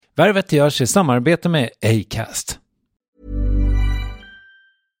Värvet görs i samarbete med Acast.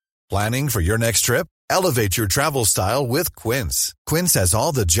 Planning for your next trip? Elevate your travel style with Quince. Quince has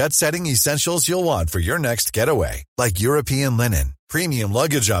all the jet-setting essentials you'll want for your next getaway, like European linen, premium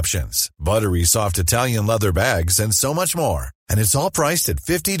luggage options, buttery soft Italian leather bags, and so much more. And it's all priced at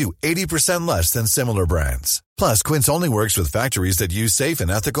 50 to 80% less than similar brands. Plus, Quince only works with factories that use safe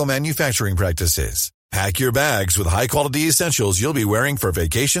and ethical manufacturing practices. Pack your bags with high-quality essentials you'll be wearing for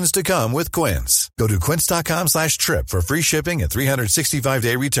vacations to come with Quince. Go to quince.com/trip for free shipping and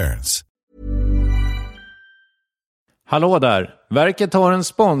 365-day returns. Hallå där! Verket har en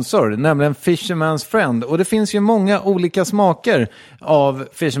sponsor, nämligen Fisherman's Friend. Och det finns ju många olika smaker av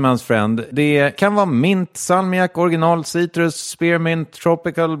Fisherman's Friend. Det kan vara mint, salmiak, original, citrus, spearmint,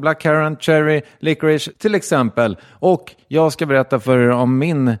 tropical, blackcurrant, cherry, licorice till exempel. Och jag ska berätta för er om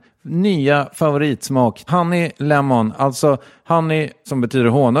min nya favoritsmak, honey lemon. Alltså honey som betyder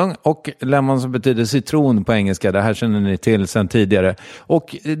honung och lemon som betyder citron på engelska. Det här känner ni till sedan tidigare.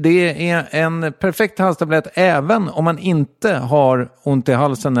 Och det är en perfekt halstablett även om man inte har ont i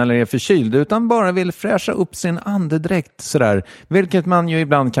halsen eller är förkyld utan bara vill fräscha upp sin andedräkt sådär. Vilket man ju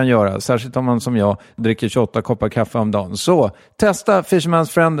ibland kan göra, särskilt om man som jag dricker 28 koppar kaffe om dagen. Så testa Fisherman's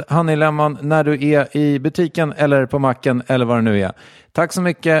Friend honey lemon när du är i butiken eller på macken eller vad det nu är. Tack så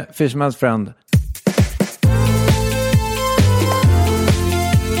mycket Fisherman's Friend.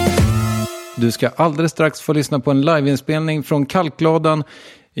 Du ska alldeles strax få lyssna på en liveinspelning från Kalkladan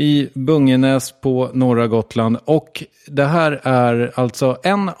i Bungenäs på norra Gotland. Och det här är alltså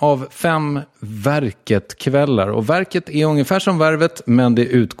en av 5 verket-kvällar. Och verket är ungefär som värvet, men det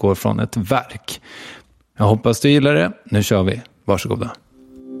utgår från ett verk. Jag hoppas du gillar det. Nu kör vi. Varsågoda.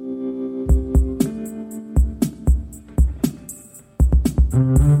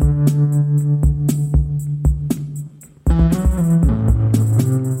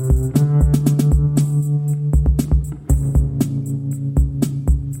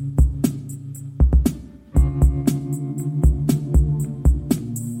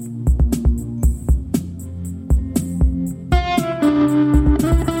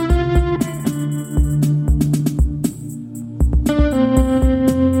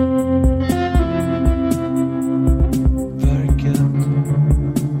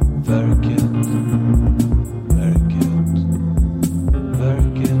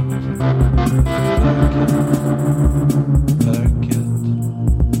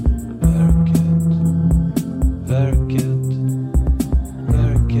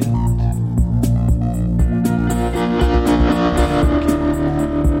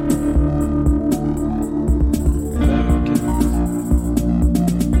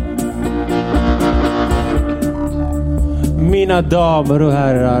 Mina damer och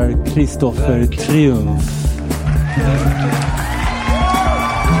herrar, Kristoffer Triumf.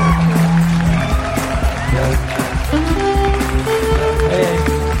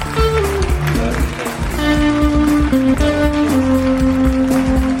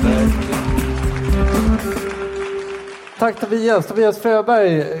 Tack Tobias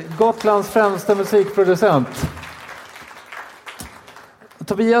Fröberg, Gotlands främsta musikproducent.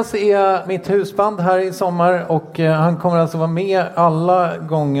 Tobias är mitt husband här i sommar och han kommer alltså vara med alla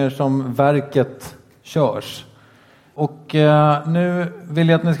gånger som verket körs. Och nu vill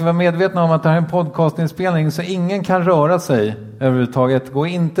jag att ni ska vara medvetna om att det här är en podcastinspelning så ingen kan röra sig överhuvudtaget. Gå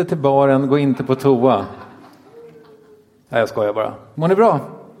inte till baren, gå inte på toa. Nej, jag skojar bara. Mår ni bra?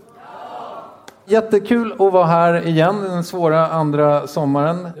 Jättekul att vara här igen den svåra andra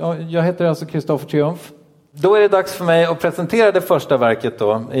sommaren. Jag heter alltså Kristoffer Triumf. Då är det dags för mig att presentera det första verket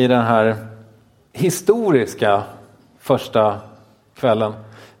då i den här historiska första kvällen.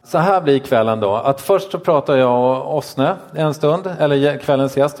 Så här blir kvällen då. Att först så pratar jag och Åsne en stund, eller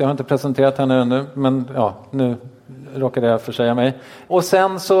kvällens gäst. Jag har inte presenterat henne ännu, men ja, nu råkade jag försäga mig. Och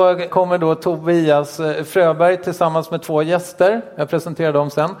sen så kommer då Tobias Fröberg tillsammans med 2 gäster. Jag presenterar dem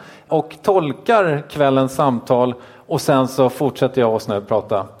sen. Och tolkar kvällens samtal. Och sen så fortsätter jag och Åsne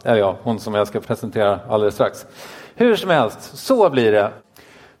prata. Eller ja, hon som jag ska presentera alldeles strax. Hur som helst, så blir det.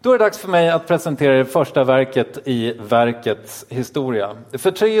 Då är det dags för mig att presentera det första verket i verkets historia.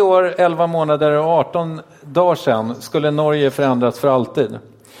 För 3 år, 11 månader och 18 dagar sedan skulle Norge förändras för alltid.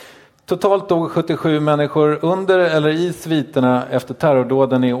 Totalt dog 77 människor under eller i sviterna efter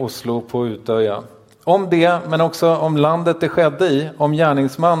terrordåden i Oslo på Utöja. Om det, men också om landet det skedde i, om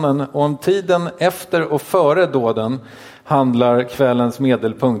gärningsmannen och om tiden efter och före dåden handlar kvällens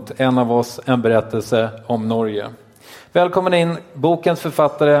medelpunkt, en av oss, en berättelse om Norge. Välkommen in, bokens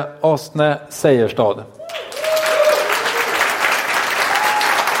författare Åsne Seierstad.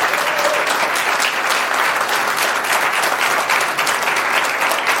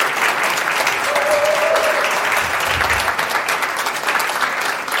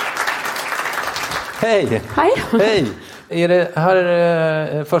 Hej! Hej! Hej! Är det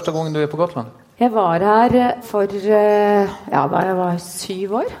här första gången du är på Gotland? Jeg var her for, da jeg var 7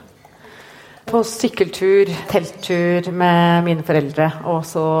 år. På sykkeltur, telttur med mine foreldre, og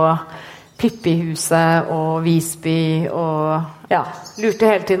så Pippihuset og Visby, og lurte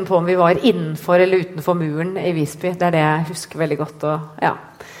hele tiden på om vi var innenfor eller utenfor muren i Visby. Det det jeg husker veldig godt.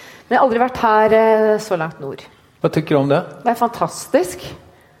 Men jeg har aldri vært her så langt nord. Vad tycker du om det? Det fantastisk.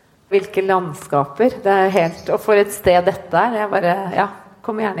 Hvilke landskaper. Det helt, og for et sted dette jeg bare,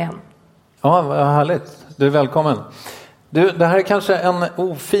 kom gjerne igjen. Ja, vad härligt. Du är välkommen. Du, det här är kanske en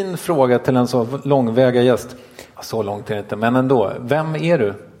ofin fråga till en så långväga gäst. Så långt är det inte, men ändå. Vem är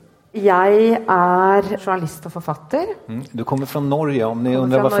du? Jeg journalist og forfatter. Du kommer från Norge, om ni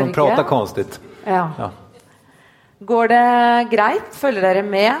undrar varför de pratar konstigt. Ja. Går det greit? Følger dere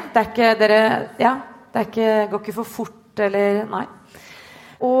med? Går ikke for fort, eller nei?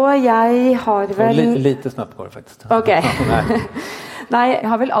 Og jeg har vel... Lite snabbt går det faktiskt. Ok. Nei, jeg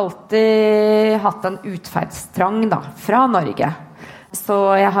har vel alltid hatt en utferdstrang da, fra Norge. Så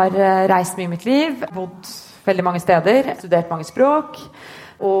jeg har reist mye i mitt liv, bodd veldig mange steder, studert mange språk,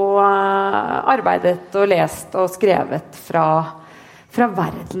 og arbeidet og lest og skrevet fra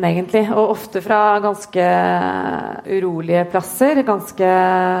verden egentlig, og ofte fra ganske urolige plasser, ganske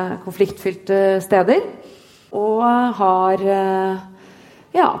konfliktfylte steder, og har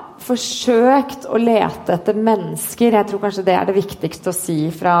forsøkt å lete etter mennesker. Jeg tror kanskje det det viktigste å si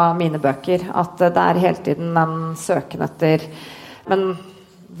fra mine bøker, at det hele tiden en søken etter, men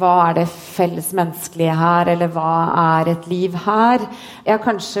hva det felles menneskelige her, eller hva et liv her? Jeg har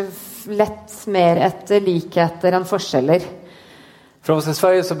kanskje lett mer etter likheter enn forskjeller. För oss i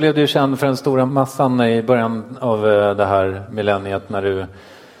Sverige så blev du känd för den stora massan i början av det här millenniet när du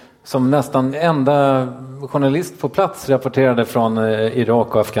som nästan enda journalist på plats rapporterade från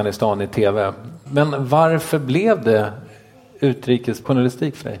Irak och Afghanistan i TV. Men varför blev det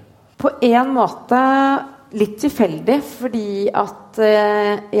utrikesjournalistik för dig? På en måte litt tilfeldig, fordi at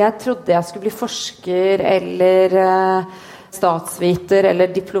jeg trodde jeg skulle bli forsker eller statsviter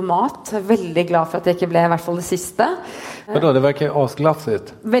eller diplomat. Veldig glad for at det ikke ble i hvert fall det siste. Vadå, det verkar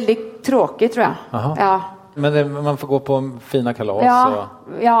asglassigt. Veldig tråkig, tror jeg. Aha. Ja. Men man får gå på fina kalas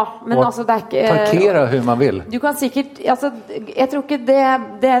men altså det ikke parkera hur man vill. Du kan sikkert, altså, jeg tror ikke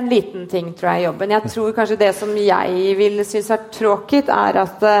det en liten ting, tror jeg, i jobben. Jeg tror kanskje det som jeg vil synes tråkigt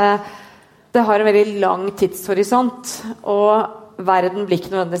at det har en veldig lang tidshorisont, og verden blir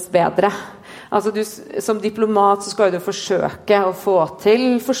ikke nødvendigvis bedre. Altså du, som diplomat så skal du forsøke å få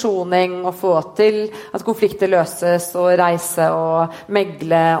til forsoning, og få til at konflikter løses, og reise og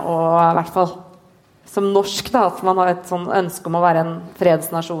megle, og i hvert fall som norsk da, at man har et sånn ønske om å være en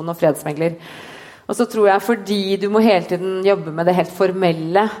fredsnasjon og fredsmegler. Og så tror jeg, fordi du må hele tiden jobbe med det helt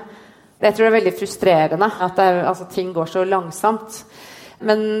formelle, jeg tror det veldig frustrerende at ting går så langsomt.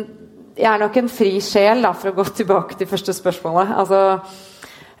 Men jeg nok en fri sjel da, for å gå tilbake til første spørsmålet. Altså,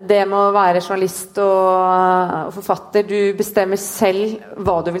 det med å være journalist og forfatter, du bestemmer selv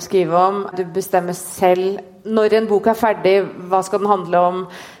hva du vil skrive om, du bestemmer selv når en bok ferdig, hva skal den handle om.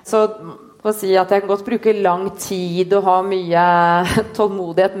 Så å si at jeg kan godt bruke lang tid og ha mye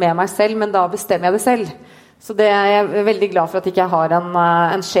tålmodighet med meg selv, men da bestemmer jeg det selv. Så det jeg veldig glad for at ikke jeg har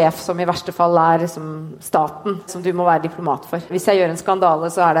en sjef som i verste fall liksom staten, som du må være diplomat for. Hvis jeg gjør en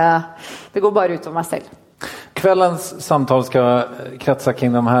skandale, så det går bare ut om meg selv. Kvällens samtal ska kretsa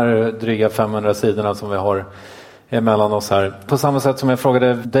kring de här dryga 500 sidorna som vi har emellan oss här. På samma sätt som jag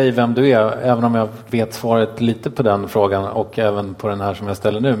frågade dig vem du är, även om jag vet svaret lite på den frågan och även på den här som jag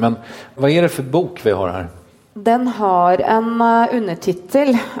ställer nu. Men vad är det för bok vi har här? Den har en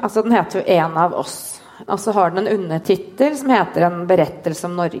undertitel, alltså den heter ju En av oss. Och så har den en undertitel som heter En berättelse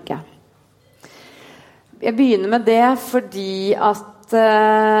om Norge. Jag begynner med det fordi at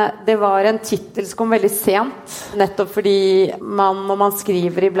det var en titel som kom veldig sent, nettopp fordi når man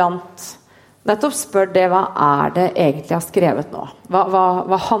skriver iblant, nettopp spør det, hva det egentlig jeg har skrevet nå?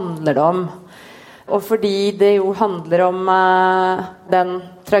 Hva handler det om? Og fordi det jo handler om den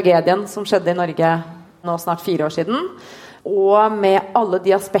tragedien som skjedde i Norge nå snart 4 år siden, og med alle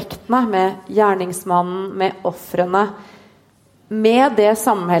de aspektene, med gjerningsmannen, med offrene, med det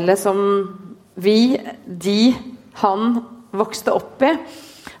samhället som vi, han vokste opp i,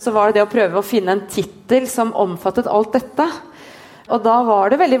 så var det å prøve å finne en titel som omfattet alt dette. Og da var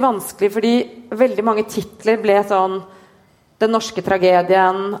det veldig vanskelig, fordi veldig mange titler ble sånn Den norske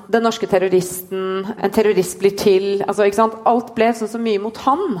tragedien, Den norske terroristen, En terrorist blir til, altså, ikke sant? Alt ble sånn så mye mot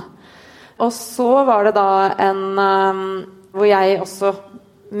han. Og så var det da hvor jeg også,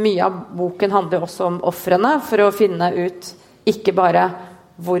 mye av boken handler også om offrene, for å finne ut ikke bare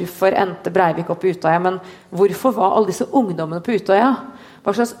hvorfor endte Breivik opp på Utøya, men hvorfor var alle disse ungdommene på Utøya?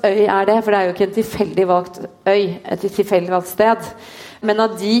 Hva slags øy det? For det jo ikke en tilfeldig valgt øy, et tilfeldig valgt sted. Men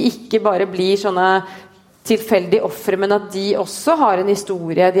at de ikke bare blir sånne tilfeldige ofre, men at de også har en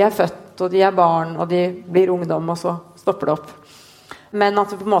historie. De født, og de barn, og de blir ungdom, og så stopper det opp. Men at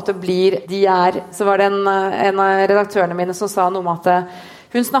det på en måte blir, så var det en av redaktørene mine som sa noe om at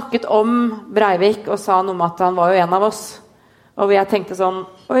hun snakket om Breivik og sa noe om at han var jo en av oss. Og jeg tenkte sånn,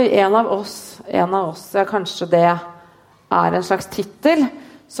 oi, en av oss, ja kanskje det en slags titel,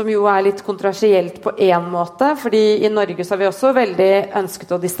 som jo litt kontroversielt på en måte, fordi i Norge så har vi også veldig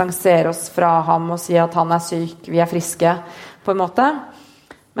ønsket å distansere oss fra ham og si at han syk, vi friske, på en måte.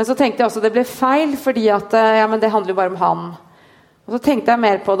 Men så tenkte jeg også det ble feil, fordi at, ja, men det handler jo bare om han. Og så tenkte jeg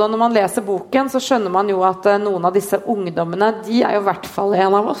mer på det, og når man leser boken, så skjønner man jo at noen av disse ungdommene, de jo i hvert fall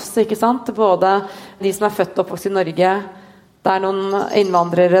en av oss, ikke sant? Både de som født og oppvokst i Norge, det noen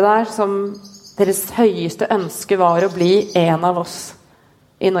innvandrere der, som deres høyeste ønske var å bli en av oss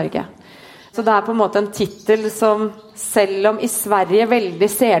i Norge. Så det på en måte en titel som, selv om i Sverige veldig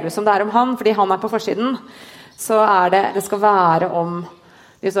ser det ut som det om han, fordi han på forsiden, så det skal være om,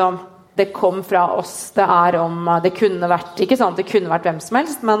 liksom, det kom fra oss, det om, det kunne vært, ikke sant, det kunne vært hvem som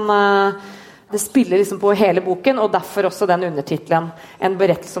helst, men det spiller liksom på hele boken, og derfor også den undertitelen, en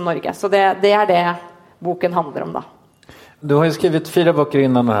berettelse om Norge. Så det det boken handler om da. Du har ju skrivit 4 böcker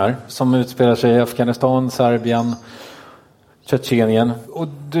innan det här som utspelar sig i Afghanistan, Serbien, Tjetjenien. Och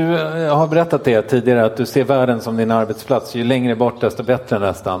du har berättat det tidigare att du ser världen som din arbetsplats. Ju längre bort desto bättre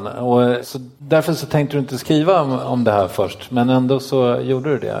nästan. Och så därför så tänkte du inte skriva om det här först. Men ändå så gjorde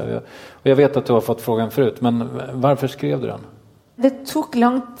du det. Och jag vet att du har fått frågan förut. Men varför skrev du den? Det tok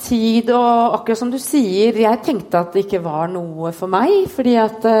lang tid, og akkurat som du sier, jeg tenkte at det ikke var noe for meg, fordi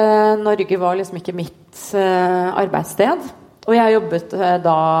at Norge var liksom ikke mitt arbeidssted. Og jeg jobbet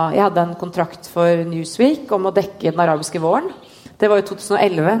jeg hadde en kontrakt for Newsweek om å dekke den arabiske våren. Det var jo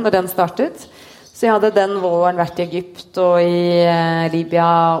 2011 når den startet. Så jeg hadde den våren vært i Egypt og i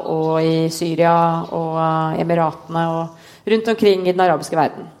Libya og i Syria og Emiratene og rundt omkring i den arabiske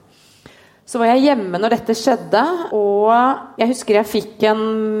verden. Så var jeg hjemme når dette skjedde, og jeg husker jeg fikk en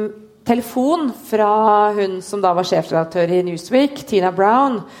telefon fra hun som da var sjefredaktør i Newsweek, Tina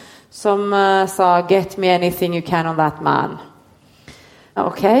Brown, som sa, "Get me anything you can on that man."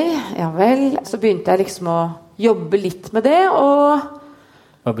 Ok, ja vel. Så begynte jeg liksom å jobbe litt med det, og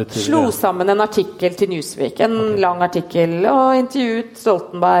slo sammen en artikkel til Newsweek, en lang artikkel, og intervjuet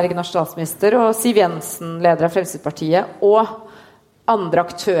Stoltenberg, norsk statsminister, og Siv Jensen, leder av Fremskrittspartiet, og andre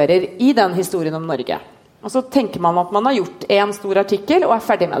aktører i den historien om Norge. Og så tenker man at man har gjort en stor artikkel og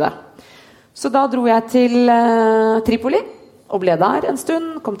ferdig med det. Så da dro jeg til Tripoli og ble der en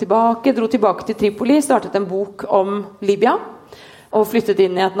stund, kom tilbake, dro tilbake til Tripoli, startet en bok om Libya og flyttet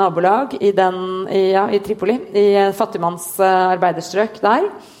inn i et nabolag i Tripoli, i fattigmanns arbeiderstrøk der,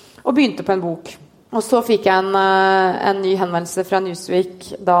 og begynte på en bok. Og så fikk jeg en ny henvendelse fra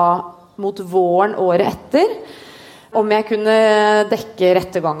Newsweek da mot våren året etter, om jeg kunne dekke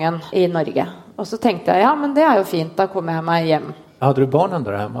rettergangen i Norge. Og så tenkte jeg, ja, men det jo fint, da kommer jeg meg hjem. Hadde du barnen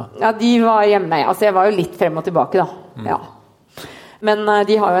der hjemme? Ja, de var hjemme. Altså, jeg var jo litt frem og tilbake da. Ja. Men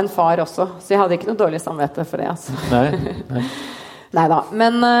de har jo en far også, så jeg hadde ikke noe dårlig samvittighet for det. Altså. Nei. Neida.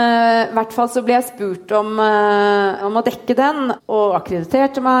 Men i hvert fall så ble jeg spurt om å dekke den, og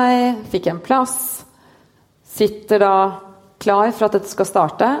akkrediterte meg, fikk en plass, sitter da klar for at dette skal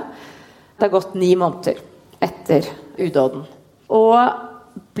starte. Det har gått 9 måneder etter udåden. Og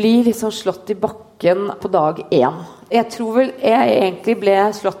blir liksom slått i bakken på dag 1. Jeg tror vel jeg egentlig ble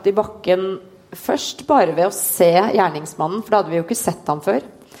slått i bakken først bare ved å se gjerningsmannen, for da hadde vi jo ikke sett ham før.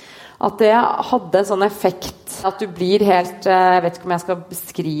 At det hadde en sånn effekt at du blir helt, jeg vet ikke om jeg skal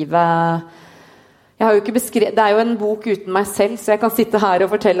beskrive, jeg har jo ikke beskrevet, det jo en bok uten meg selv, så jeg kan sitte her og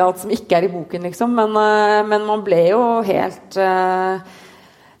fortelle alt som ikke i boken liksom, men man ble jo helt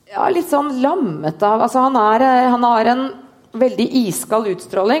litt sånn lammet av, altså han har en veldig iskald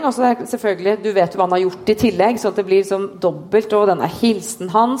utstråling, og så selvfølgelig, du vet hva han har gjort i tillegg, så at det blir liksom dobbelt, og denne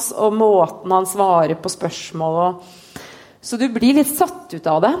hilsen hans, og måten han svarer på spørsmål, så du blir litt satt ut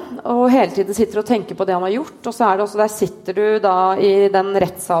av det, og hele tiden sitter og tenker på det han har gjort, og så det også, der sitter du da i den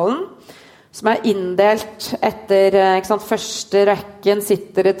rettssalen, som inndelt etter, ikke sant, første rekken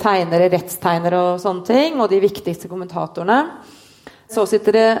sitter det tegnere, rettstegnere og sånne ting, og de viktigste kommentatorene. Så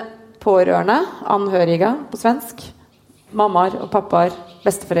sitter det pårørende, anhøriga på svensk, mammaer og pappaer,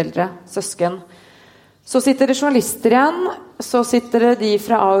 besteforeldre, søsken. Så sitter det journalister igjen, så sitter det de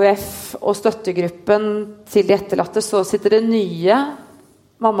fra AUF og støttegruppen til de etterlatte, så sitter det nye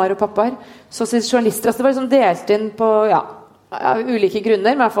mammaer og pappaer, så sitter journalister, altså det var liksom delt inn på, av ulike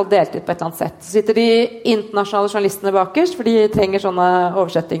grunner, men I hvert fall delt ut på et eller annet sett. Så sitter de internasjonale journalistene bakerst, for de trenger sånne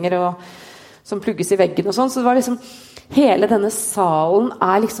oversettinger som plugges I veggen og sånn. Så det var liksom, hele denne salen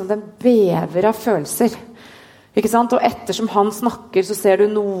liksom den bever av følelser. Ikke sant? Og ettersom han snakker, så ser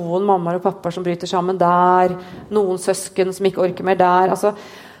du noen mammaer og pappaer som bryter sammen der, noen søsken som ikke orker mer der. Altså,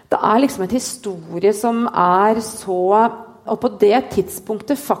 det liksom en historie som så, og på det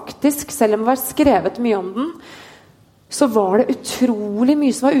tidspunktet faktisk, selv om det var skrevet mye om den, så var det utrolig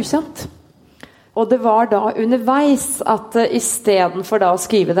mye som var ukjent. Og det var da underveis at I stedet for da å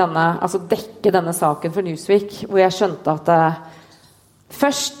skrive denne, altså dekke denne saken for Newsweek, hvor jeg skjønte at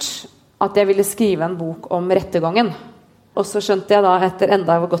først at jeg ville skrive en bok om rettergangen. Og så skjønte jeg da, etter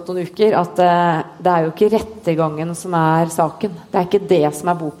enda gått noen uker, at det jo ikke rettergangen som saken. Det ikke det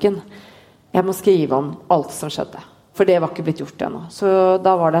som boken. Jeg må skrive om alt som skjedde. For det var ikke blitt gjort ennå. Så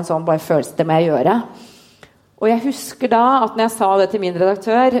da var det en sånn bare følelse, det må jeg gjøre. Og jeg husker da at når jeg sa det til min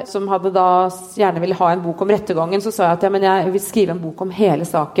redaktør, som hadde da gjerne ville ha en bok om rettergangen, så sa jeg at men jeg vil skrive en bok om hele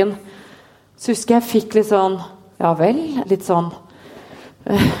saken. Så husker jeg fikk litt sånn, ja vel, litt sånn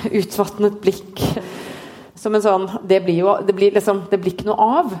utvattnet blikk. Som en sånn, det blir ikke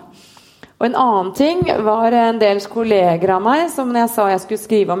noe av. Og en annen ting var en del kolleger av meg, som når jeg sa jeg skulle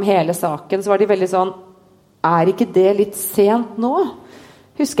skrive om hele saken, så var de veldig sånn, ikke det litt sent nå?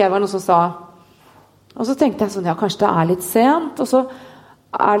 Husker jeg var noe som sa. Og så tenkte jeg sånn, ja, kanskje det litt sent. Og så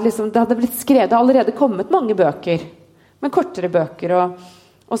det liksom, det hadde blitt skrevet, det allerede kommet mange bøker, men kortere bøker.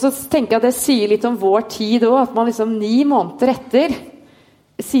 Og så tenker jeg at det sier litt om vår tid også, at man liksom 9 måneder etter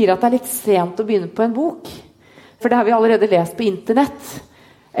sier at det litt sent å begynne på en bok. For det har vi allerede lest på internett,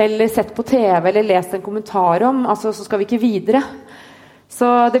 eller sett på TV, eller lest en kommentar om, altså så skal vi ikke videre. Så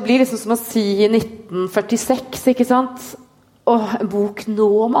det blir liksom som å si I 1946, ikke sant? Og en bok nå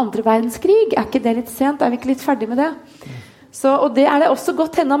om andre verdenskrig, ikke det litt sent? Vi ikke litt ferdig med det? Så, og det det også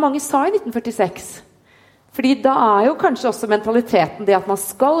godt henne mange sa I 1946. Fordi da jo kanskje også mentaliteten det at man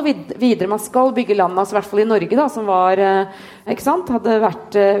skal videre, man skal bygge landet, altså I hvert fall I Norge da, som var, ikke sant, hadde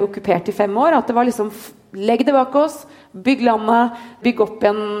vært okkupert I 5 år, at det var liksom, legg det bak oss, bygg landet, bygg opp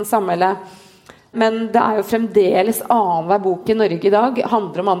igjen samfunnet. Men det jo fremdeles annenhver bok I Norge I dag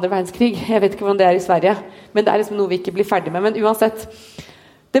handler om andre verdenskrig. Jeg vet ikke hvordan det I Sverige, men det liksom noe vi ikke blir ferdig med. Men uansett,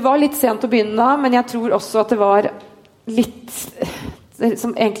 det var litt sent å begynne da, men jeg tror også at det var litt...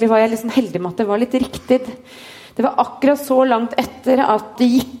 Som egentlig var jeg liksom heldig med at det var litt riktig. Det var akkurat så langt etter at det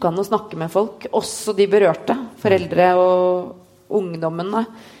gikk an å snakke med folk, også de berørte, foreldre og ungdommene.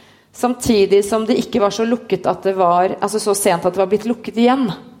 Samtidig som det ikke var så lukket at det var, altså så sent at det var blitt lukket igjen.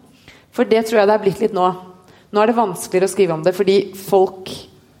 For det tror jeg det blitt litt nå. Nå det vanskeligere å skrive om det, fordi folk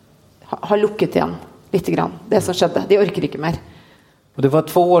har lukket igjen litt grann, det som skjedde. De orker ikke mer. Och det var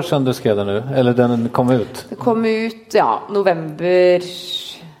 2 år sedan du skrev den nu, eller den kom ut? Det kom ut, ja, november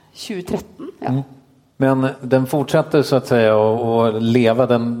 2013. Ja. Men den fortsätter så att säga och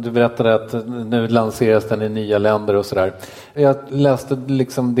leva. Du berättade att nu lanseras den I nya länder och sådär. Jag läste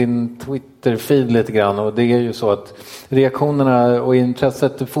liksom din Twitter-feed lite grann och det ju så att reaktionerna och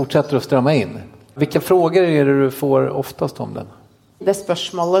intresset fortsätter att strömma in. Vilka frågor det du får oftast om den? Det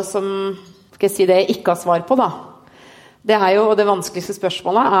spørsmålet som, skal jeg si det jeg ikke har svar på da, det jo, og det vanskeligste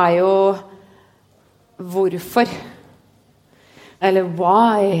spørsmålet jo hvorfor eller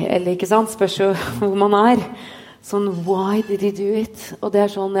why, eller ikke sant, spørs jo hvor man sånn, why did you do it? Og det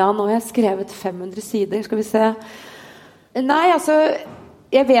sånn, ja, nå har jeg skrevet 500 sider, skal vi se nei, altså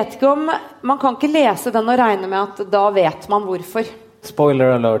jeg vet ikke om, man kan ikke lese den og regne med at da vet man hvorfor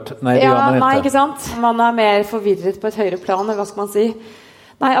spoiler alert, nei det ja, gjør man ikke nei, ikke sant, man mer forvirret på et høyere plan, eller hva skal man si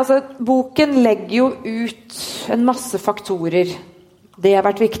nei, altså, boken legger jo ut en masse faktorer. Det har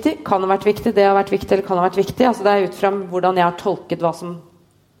vært viktig, kan ha vært viktig, det har vært viktig, eller kan ha vært viktig. Altså, det ut fra hvordan jeg har tolket hva som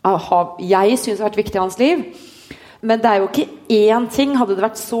jeg synes har vært viktig I hans liv. Men det jo ikke én ting. Hadde det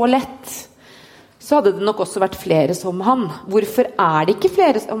vært så lett, så hadde det nok også vært flere som han. Hvorfor det ikke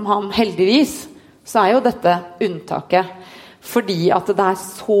flere som han? Heldigvis så jo dette unntaket. Fordi at det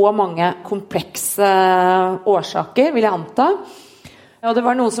så mange komplekse årsaker, vil jeg anta. Og det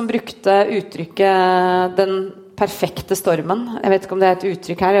var noen som brukte uttrykket den perfekte stormen. Jeg vet ikke om det et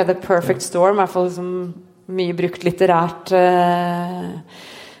uttrykk her, the perfect storm, I hvert fall liksom mye brukt litterært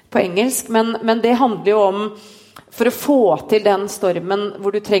på engelsk, men det handler jo om for å få til den stormen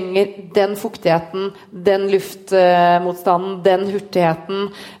hvor du trenger den fuktigheten, den luftmotstanden, den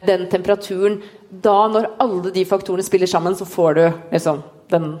hurtigheten, den temperaturen, da når alle de faktorene spiller sammen, så får du liksom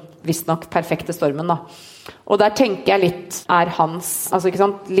den visst nok perfekte stormen da. Og der tenker jeg litt hans, altså ikke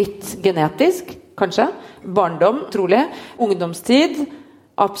sant, litt genetisk, kanskje, barndom, trolig, ungdomstid,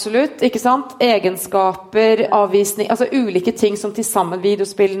 Absolutt, ikke sant? Egenskaper, avvisning, altså ulike ting som til sammen,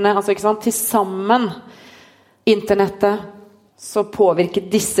 videospillene, altså ikke sant? Til sammen, internettet, så påvirker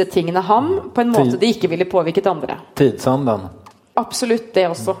disse tingene ham på en måte de ikke ville påvirket andre. Tidsanden. Absolutt det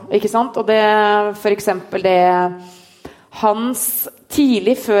også, ikke sant? Og det, for eksempel det, hans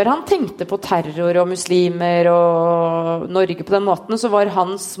tidlig før han tenkte på terror og muslimer og Norge på den måten, så var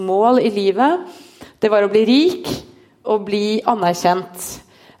hans mål i livet, det var å bli rik og bli anerkjent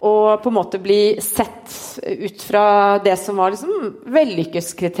og på en måte bli sett ut fra det som var liksom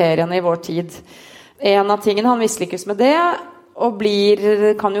vellykkeskriteriene i vår tid. En av tingene han mislykkes med det, og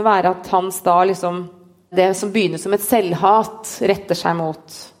kan jo være at hans da liksom, det som begynner som et selvhat, retter seg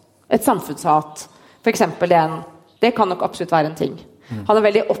mot et samfunnshat. For eksempel det kan nok absolutt være en ting. Han er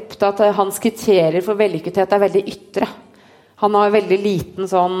veldig opptatt av hans kriterier for vellykkethet veldig ytre. Han har veldig liten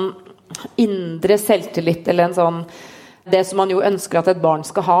sånn indre selvtillit, eller en sånn det som man jo ønsker at et barn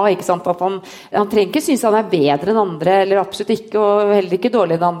skal ha, ikke sant? At han trenger ikke synes han bedre enn andre, eller absolutt ikke, og heller ikke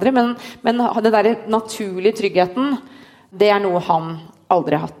dårligere enn andre, men den der naturlige tryggheten, det noe han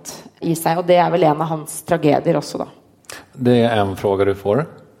aldri har hatt i seg, og det vel en av hans tragedier også da. Det en fråga du får.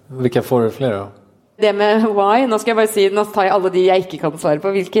 Hvilke får du flere da? Det med why, nå skal jeg bare si, nå tar jeg alle de jeg ikke kan svare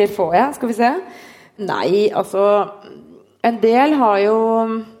på. Hvilke får jeg, skal vi se? Nei, altså, en del har jo...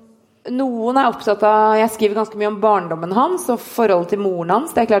 Noen opptatt av, jeg skriver ganske mye om barndommen hans og forholdet til moren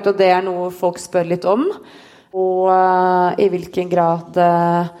hans, det klart at det noe folk spør litt om, og i hvilken grad,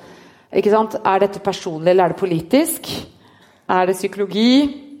 ikke sant, dette personlig eller det politisk? Det psykologi?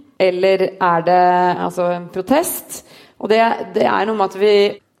 Eller det altså en protest? Og det noe med at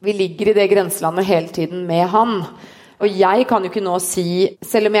vi ligger i det grenselandet hele tiden med han, og jeg kan jo ikke nå si,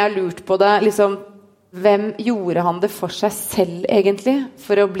 selv om jeg har lurt på det, liksom, hvem gjorde han det for seg selv egentlig,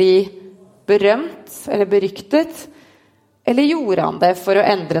 for å bli berømt eller beryktet, eller gjorde han det for å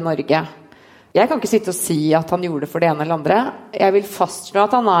endre Norge? Jeg kan ikke sitte og si at han gjorde det for det ene eller andre. Jeg vil fastslå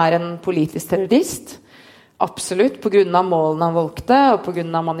at han en politisk terrorist, absolutt, på grunn av målene han valgte, og på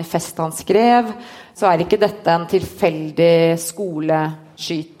grunn av manifestet han skrev, så ikke dette en tilfeldig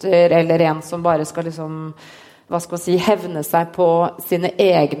skoleskyter, eller en som bare skal liksom, hva skal man si, hevne seg på sine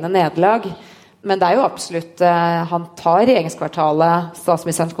egne nederlag. Men det jo absolutt, han tar regjeringskvartalet,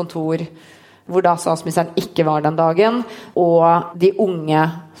 statsministerens kontor, hvor da statsministeren ikke var den dagen, og de unge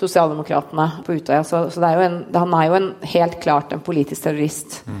sosialdemokratene på Utøya. Så han jo helt klart en politisk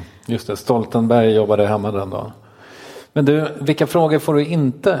terrorist. Just det, Stoltenberg jobbade hemma den dagen. Men du, hvilke frågor får du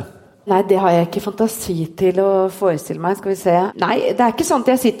ikke? Nei, det har jeg ikke fantasi til å forestille meg, skal vi se. Nei, det ikke sånn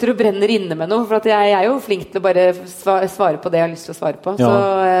at jeg sitter og brenner inne med noe, for at jeg jo flink til å bare svare på det jeg har lyst til å svare på. Ja.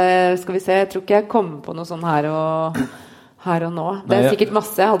 Så skal vi se, jeg tror ikke jeg kommer på noe sånn her og nå. Det sikkert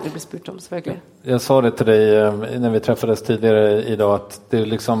masse jeg aldri ble spurt om, selvfølgelig. Jeg sa det til deg når vi träffades tidligere i dag, at det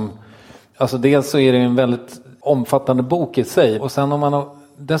liksom, altså dels så det en veldig omfattende bok i seg, og sen om man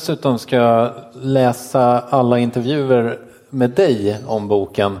dessutom skal lese alle intervjuer med deg om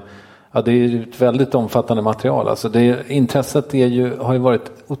boken, ja, det ett väldigt omfattande material. Alltså intresset har ju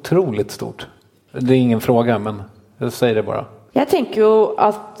varit otroligt stort. Det ingen fråga, men jag säger det bara. Jeg tenker jo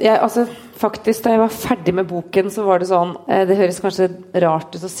at faktisk da jeg var ferdig med boken, så var det sånn, det høres kanskje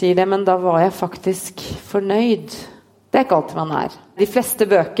rart ut å si det, men da var jeg faktisk fornøyd. Det ikke alltid man De fleste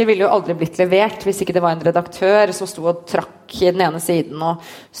bøker ville jo aldri blitt levert hvis ikke det var en redaktør som stod og trakk i den ene siden, og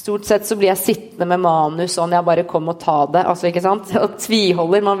stort sett så blir jeg sittende med manus sånn jeg bare kom og ta det, altså ikke sant? Og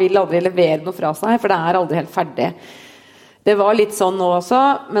tviholder, man vil aldri levere noe fra seg, for det aldri helt ferdig. Det var litt sånn nå også,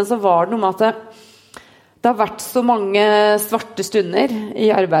 men så var det noe med at det har vært så mange svarte stunder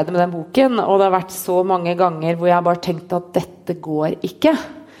i arbeidet med den boken, og det har vært så mange ganger hvor jeg bare tenkte at dette går ikke.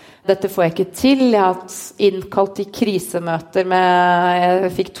 Dette får jeg ikke til. Jeg har innkalt til krisemøter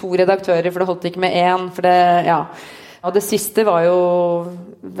jeg fikk 2 redaktører, for det holdt ikke med 1, for det, ja. Og det siste var jo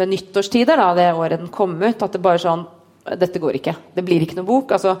ved nyttårstider da, det året den kom ut, at det bare sånn, dette går ikke. Det blir ikke noe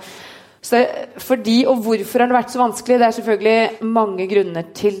bok, altså. Så fordi, og hvorfor har det vært så vanskelig? Det selvfølgelig mange grunner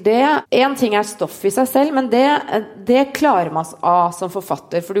til det. En ting stoff i seg selv, men det klarer man av som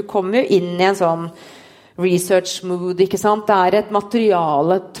forfatter, for du kommer jo inn i en sånn research mood, ikke sant? Det et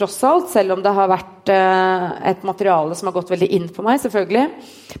materiale tross alt, selv om det har vært et materiale som har gått veldig inn på meg, selvfølgelig.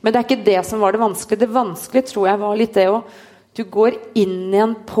 Men det ikke det som var det vanskelige. Det vanskelige tror jeg var litt det du går inn i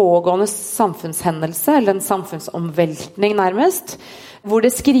en pågående samfunnshendelse, eller en samfunnsomveltning nærmest, hvor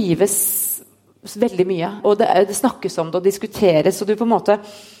det skrives veldig mye, og det snakkes om det og diskuteres, og du på en måte,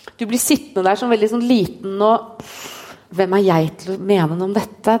 du blir sittende der som veldig sånn liten og hvem jeg til å mene om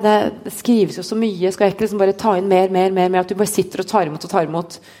dette? Det skrives jo så mye. Skal jeg ikke liksom bare ta inn mer, at du bare sitter og tar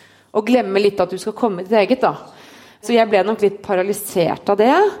imot, og glemmer litt at du skal komme ditt eget da. Så jeg ble nok litt paralysert av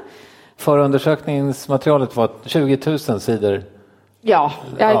det. Förundersökningsmaterialet var 20 000 sidor. Ja,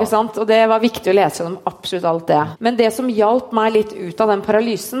 ikke sant? Og det var viktig å lese om absolutt alt det. Men det som hjalp meg litt ut av den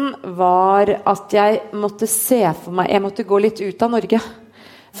paralysen var at jeg måtte se for meg, jeg måtte gå litt ut av Norge.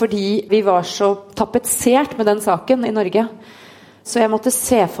 Fordi vi var så tapetsert med den saken i Norge. Så jeg måtte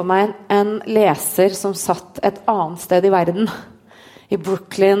se for meg en leser som satt et annet sted i verden. I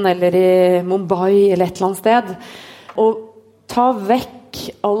Brooklyn eller i Mumbai eller et eller annet sted. Og ta vekk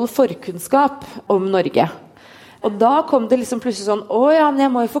all forkunnskap om Norge. Og da kom det liksom plutselig sånn, men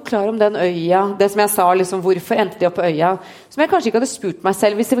jeg må jo forklare om den øya, det som jeg sa, liksom, hvorfor endte de opp på øya, som jeg kanskje ikke hadde spurt meg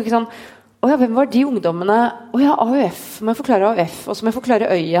selv, hvis det var ikke sånn, hvem var de ungdommene? AUF, må jeg forklare AUF, og så må jeg forklare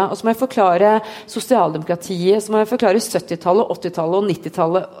øya, og så må jeg forklare sosialdemokratiet, så må jeg forklare 70-tallet, 80-tallet og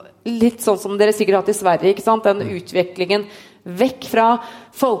 90-tallet, litt sånn som dere sikkert har hatt i Sverige, ikke sant? Den utviklingen vekk fra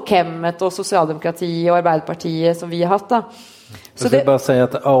folkhemmet og sosialdemokratiet og Arbeiderpartiet som vi har hatt da. Så det bara säga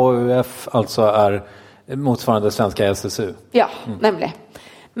att AUF alltså är motsvarande svenska SSU. Ja, nemlig.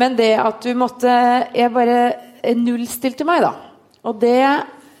 Men det at du måtte, jeg bare nullstilte meg da. Og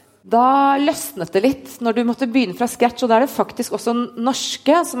da løsnet det litt når du måtte begynne fra scratch, og da er det faktisk også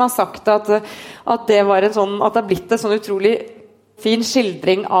norske som har sagt at det var en sånn, at det har blitt en sånn utrolig fin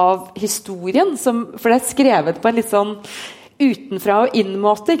skildring av historien, for det er skrevet på en litt sånn utenfra og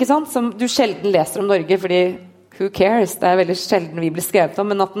inn-måte, ikke sant? Som du sjelden leser om Norge, fordi who cares? Det er veldig sjelden vi blir skrevet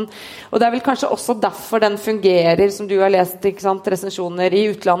om, og det er vel kanskje også derfor den fungerer, som du har lest, ikke sant, resensjoner i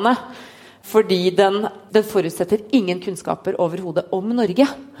utlandet, fordi den forutsetter ingen kunnskaper overhodet om Norge.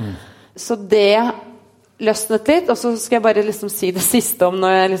 Så det løsnet litt, og så skal jeg bare liksom si det siste om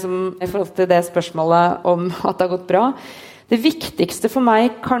når jeg liksom, i forhold til det spørsmålet om at det har gått bra. Det viktigste for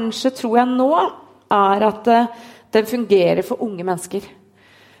meg, kanskje tror jeg nå, er at den fungerer for unge mennesker.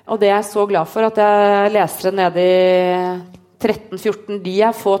 Og det er jeg så glad for at jeg leser det nede i 13-14, de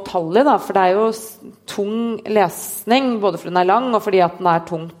er få tallet da, for det er jo tung lesning, både fordi den er lang og fordi at den er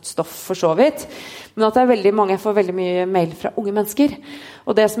tungt stoff for så vidt. Men at det er veldig mange, jeg får veldig mye mail fra unge mennesker.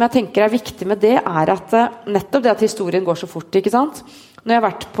 Og det som jeg tenker er viktig med det, er at nettopp det at historien går så fort, ikke sant? Når jeg har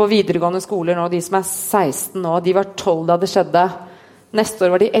vært på videregående skoler nå, de som er 16 nå, de var 12 da det skjedde. Neste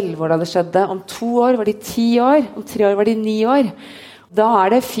år var de 11 år da det skjedde. Om 2 år var de 10 år. Om 3 år var de 9 år. Da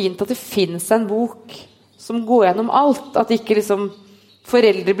er det fint at det finnes en bok som går gjennom alt. At ikke liksom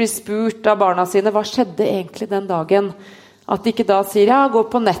foreldre blir spurt av barna sine, hva skjedde egentlig den dagen? At de ikke da sier, gå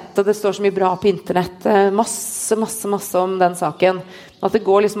på nettet, det står så mye bra på internett, masse om den saken. At det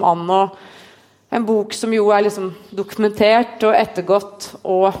går liksom an å en bok som jo er liksom dokumentert og ettergått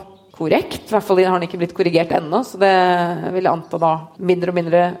og korrekt, i hvert fall har den ikke blitt korrigert ennå, så det vil jeg anta da mindre og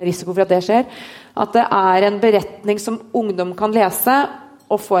mindre risiko for at det skjer. At det er en beretning som ungdom kan lese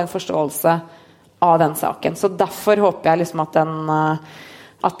og få en forståelse av den saken. Så derfor håper jeg liksom at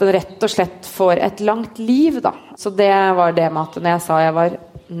den rett og slett får et langt liv da. Så det var det med at når jeg sa jeg var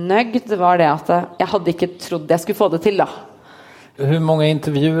nøgd, var det at jeg hadde ikke trodd jeg skulle få det til da. Hur många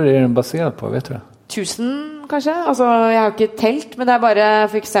intervjuer är den baserad på, vet du? 1000 kanskje, altså jeg har ikke telt, men det er bare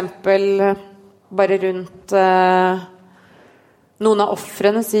for eksempel bare rundt noen av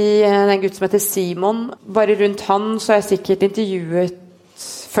offrene, en gutt som heter Simon, bare rundt han så har jeg sikkert intervjuet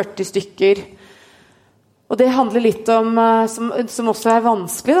 40 stykker, og det handler litt om som også er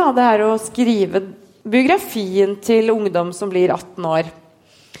vanskelig da, det er å skrive biografien til ungdom som blir 18 år,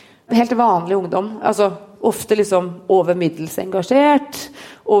 helt vanlig ungdom, altså ofte liksom over middels engasjert,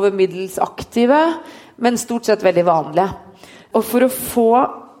 over middels aktive, men stort sett veldig vanlige. Og for å få,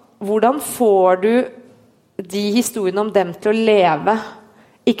 hvordan får du de historiene om dem til å leve,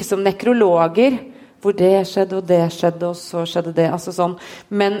 ikke som nekrologer, hvor det skjedde, og så skjedde det, altså sånn,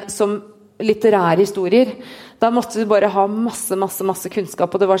 men som litterære historier, da måtte du bare ha masse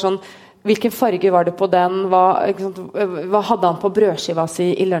kunnskap, og det var sånn, hvilken farge var det på den, hva hadde han på brødskiva si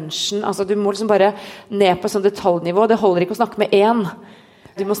i lunsjen, altså du må liksom bare ned på sånn detaljnivå, det holder ikke å snakke med en,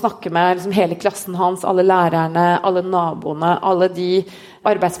 du må snakke med liksom hele klassen hans, alle lærerne, alle naboene, alle de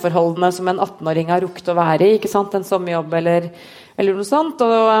arbeidsforholdene som en 18-åring har rukket å være i, ikke sant, en sommerjobb eller noe sånt,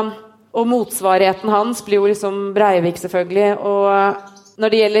 og motsvarigheten hans blir jo liksom Breivik selvfølgelig, og når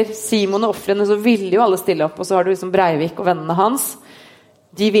det gjelder Simon og offrene så ville jo alle stille opp, og så har du liksom Breivik og vennene hans,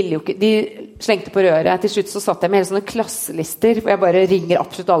 de ville jo ikke, de slengte på røret. Til slutt så satt jeg med hele sånne klasselister, hvor jeg bare ringer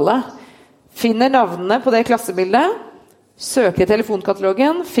absolutt alle. Finner navnene på det klassebildet, søker i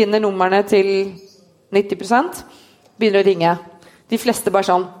telefonkatalogen, finner nummerne til 90%, begynner å ringe. De fleste bare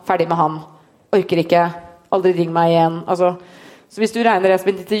sånn, ferdig med han. Orker ikke, aldri ring meg igjen. Altså, så hvis du regner det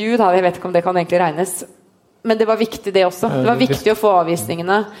som et intervju, da, jeg vet ikke om det kan egentlig regnes. Men det var viktig det også. Det var viktig å få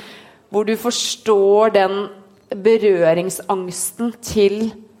avvisningene, hvor du forstår den berøringsangsten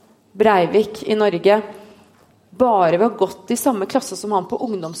til Breivik I Norge bare ved å ha gått I samme klasse som han på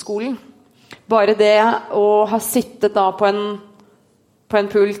ungdomsskolen. Bare det å ha sittet da på en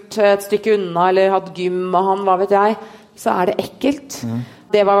pult et stykke unna, eller hatt gym med han, hva vet jeg, så det ekkelt.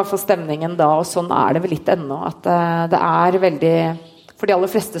 Det var I hvert fall stemningen da, og sånn det vel litt ennå, at det veldig, for de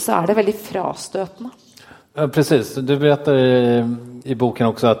aller fleste så det veldig frastøtende. Ja, precis. Du berättar I boken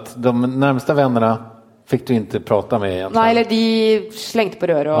också att de närmsta vännerna fick du inte prata med egentligen. Nej, eller de slängde på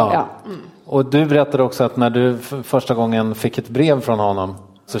rör. Och, ja. Och du berättade också att när du första gången fick ett brev från honom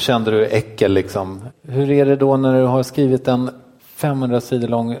så kände du äckel liksom. Hur det då när du har skrivit en 500 sidor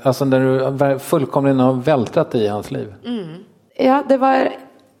lång, alltså när du fullkomligen har vältrat I hans liv? Ja, det var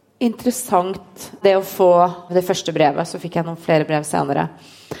interessant det å få det første brevet, så fikk jeg noen flere brev senere.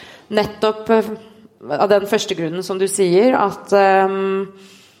 Nettopp av den første grunnen som du sier, at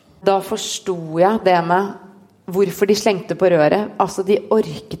da forstod jeg det med hvorfor de slengte på røret. Altså, de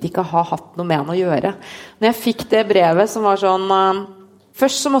orket ikke ha hatt noe med han å gjøre. Når jeg fikk det brevet som var sånn,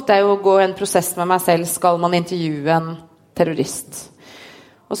 først så måtte jeg jo gå en prosess med meg selv, skal man intervjue en terrorist.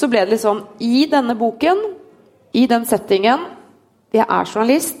 Og så ble det litt sånn, I denne boken, I den settingen, jeg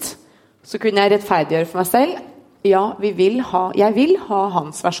journalist, så kunne jeg rettferdiggjøre for meg selv, ja, jeg vil ha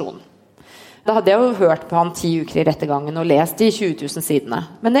hans versjon. Da hadde jeg jo hørt på han 10 uker I rettegangen og lest de 20 000 sidene.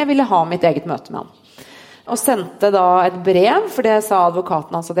 Men jeg ville ha mitt eget møte med han. Og sendte da et brev, for det sa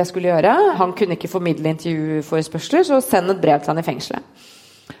advokaten hans at jeg skulle gjøre. Han kunne ikke formidle intervjuforespørsler, så send et brev til han I fengselet.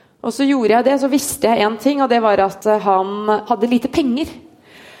 Og så gjorde jeg det, så visste jeg en ting, og det var at han hadde lite penger.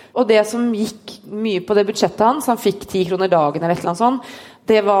 Og det som gikk mye på det budsjettet han fikk 10 kroner dagen eller et eller annet sånt,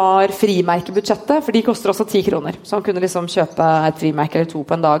 det var frimerkebudsjettet, for de koster også 10 kroner. Så han kunne liksom kjøpe et frimerke eller 2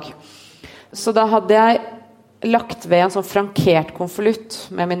 på en dag. Så da hadde jeg lagt ved en sånn frankert konvolutt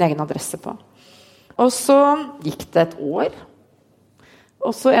med min egen adresse på. Og så gikk det et år.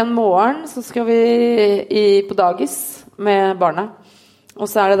 Og så en morgen så skal vi på dagis med barnet. Og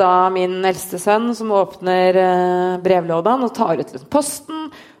så det da min eldste sønn som åpner brevlådan og tar ut posten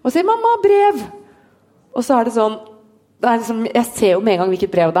og sier, mamma, brev! Og så det sånn, liksom, jeg ser jo med en gang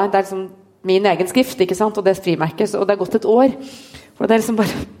hvilket brev det liksom min egen skrift, ikke sant? Og det frimerket, og det gått et år. For det liksom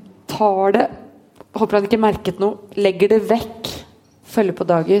bare tar det, håper han ikke merket noe, legger det vekk, følger på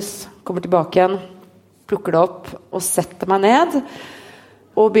dagis, kommer tilbake igjen, plukker det opp og setter meg ned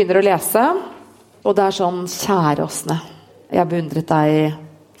og begynner å lese. Og det sånn, kjære Åsne, jeg har beundret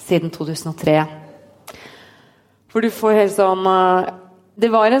deg siden 2003. For du får helt sånn, det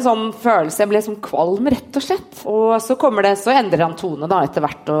var en sånn følelse, jeg ble sånn kvalm rett og slett. Og så kommer det, så endrer han tone da etter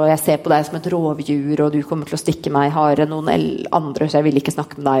hvert, og jeg ser på deg som et rovdjur, og du kommer til å stikke meg, har noen andre, så jeg vil ikke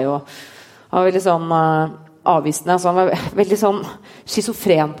snakke med deg, og han var veldig sånn avvisende, så han var veldig sånn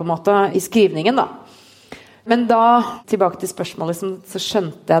schizofren på en måte i skrivningen da. Men da, tilbake til spørsmålet, så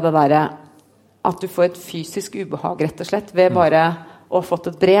skjønte jeg det der, at du får et fysisk ubehag rett og slett, ved bare å ha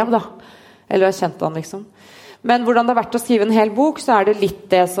fått et brev da, eller å ha kjent han liksom. Men hvordan det har vært å skrive en hel bok, så det litt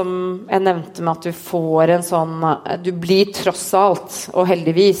det som jeg nevnte med at du får en sånn, du blir tross alt, og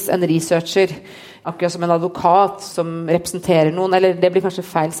heldigvis, en researcher, akkurat som en advokat som representerer noen, eller det blir kanskje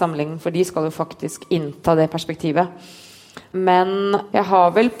feil sammenligning, for de skal jo faktisk innta det perspektivet. Men jeg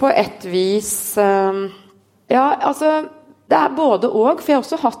har vel på et vis, ja, altså, det både og, for jeg har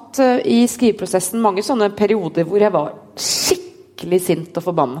også hatt i skriveprosessen mange sånne perioder hvor jeg var skikkelig sint og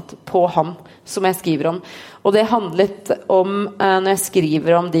forbannet på han som jeg skriver om. Og det handlet om når jeg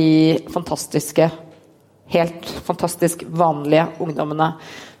skriver om de fantastiske, helt fantastisk vanlige ungdommene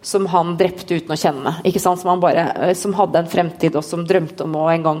som han drepte uten å kjenne, ikke sant? Som han bare, som hadde en fremtid og som drømte om å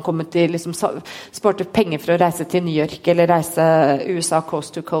en gang komme til, liksom sparte penger for å reise til New York eller reise USA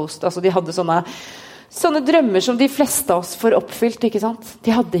coast to coast. Altså de hadde sånne drømmer som de fleste av oss får oppfylt, ikke sant?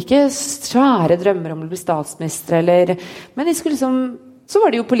 De hadde ikke svære drømmer om å bli statsminister, men de skulle liksom, så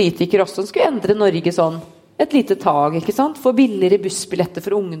var det jo politikere også som skulle endre Norge sånn, et lite tag, ikke sant? Få billigere bussbilletter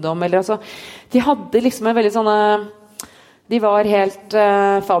for ungdom, eller altså, de hadde liksom en veldig sånne, de var helt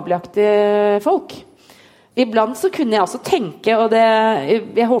fabelaktige folk. Iblant så kunne jeg også tenke, og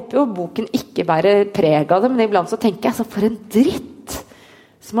jeg håper jo boken ikke bærer preg av det, men iblant så tenker jeg, så for en dritt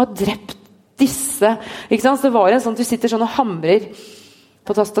som har drept disse, ikke sant? Så det var en sånn, du sitter sånn og hamrer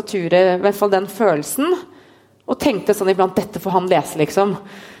på tastaturet, i hvert fall den følelsen, og tenkte sånn iblant, dette får han lese liksom,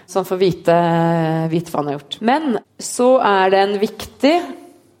 sånn for vite hva han har gjort. Men så det en viktig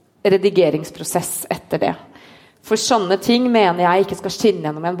redigeringsprosess etter det. For sånne ting mener jeg ikke skal skinne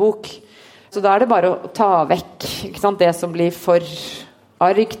gjennom en bok. Så da det bare å ta vekk, ikke sant? Det som blir for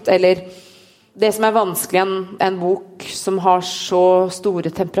argt, eller det som vanskelig en bok som har så store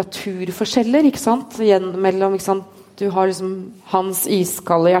temperaturforskjeller, ikke sant? Mellom, ikke sant? Du har liksom hans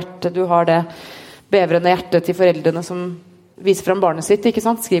iskalde hjerte, du har det bevrende hjertet til foreldrene som viser frem barnet sitt, ikke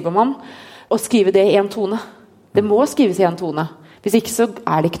sant? Skriver man. Og skrive det i en tone. Det må skrives i en tone. Hvis ikke så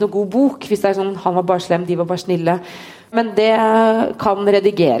det ikke noe god bok. Hvis det sånn, han var bare slem, de var bare snille. Men det kan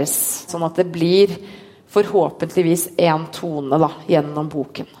redigeres, sånn at det blir forhåpentligvis en tone da, gjennom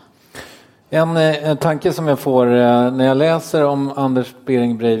boken. En tanke som jag får när jag läser om Anders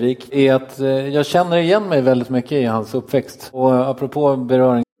Behring Breivik är att jag känner igen mig väldigt mycket i hans uppväxt. Och apropå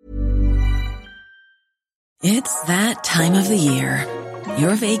beröring. It's that time of the year.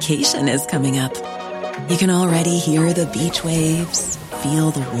 Your vacation is coming up. You can already hear the beach waves,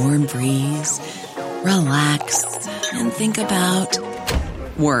 feel the warm breeze, relax, and think about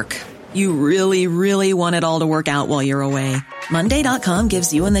work. You really, really want it all to work out while you're away. Monday.com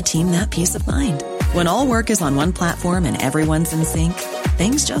gives you and the team that peace of mind. When all work is on one platform and everyone's in sync,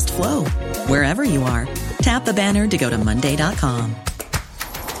 things just flow. Wherever you are, tap the banner to go to Monday.com.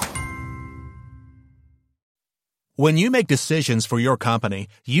 When you make decisions for your company,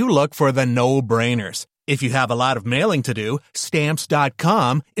 you look for the no-brainers. If you have a lot of mailing to do,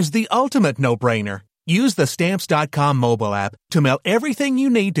 Stamps.com is the ultimate no-brainer. Use the Stamps.com mobile app to mail everything you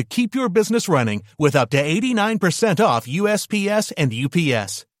need to keep your business running with up to 89% off USPS and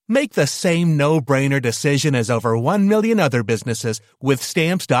UPS. Make the same no-brainer decision as over 1 million other businesses with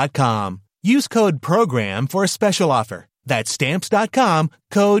Stamps.com. Use code PROGRAM for a special offer. That's Stamps.com,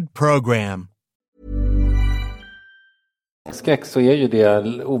 code PROGRAM. Skräck så är ju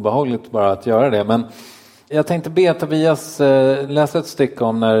det obehagligt bara att göra det, men jag tänkte be Tobias läsa ett stycke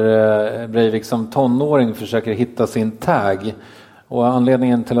om när Breivik som tonåring försöker hitta sin tag. Och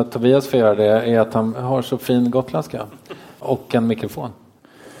anledningen till att Tobias får göra det är att han har så fin gotländska och en mikrofon.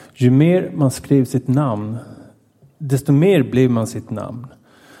 Ju mer man skrev sitt namn, desto mer blev man sitt namn.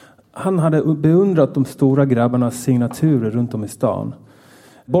 Han hade beundrat de stora grabbarnas signaturer runt om i stan.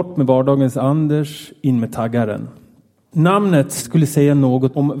 Bort med vardagens Anders, in med taggaren. Namnet skulle säga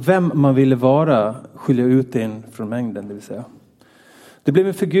något om vem man ville vara, skilja ut en från mängden, det vill säga. Det blev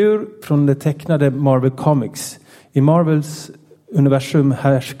en figur från det tecknade Marvel Comics. I Marvels universum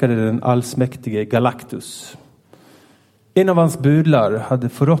härskade den allsmäktige Galactus. En av hans budlar hade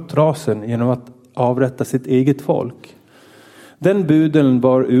förrått rasen genom att avrätta sitt eget folk. Den budeln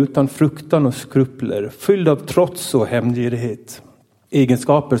var utan fruktan och skrupler, fylld av trots och hämndgirighet.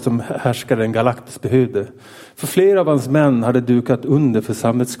 Egenskaper som härskaren Galactus behövde. För flera av hans män hade dukat under för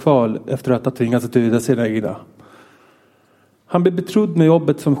samvetskval efter att ha tvingats döda sina egna. Han blev betrodd med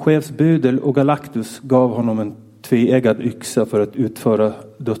jobbet som chefsbudel och Galactus gav honom en tveeggad yxa för att utföra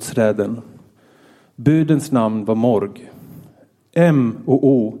dödsräden. Budens namn var Morg. M och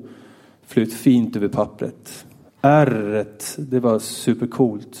O flöt fint över pappret. R-et, det var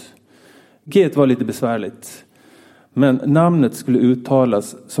supercoolt. G var lite besvärligt. Men namnet skulle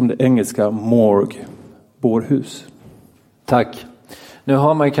uttalas som det engelska morgue, bårhus. Tack. Nu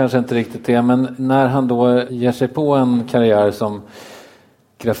har man ju kanske inte riktigt det, men när han då ger sig på en karriär som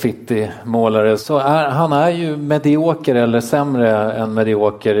graffiti-målare så han är ju medioker eller sämre än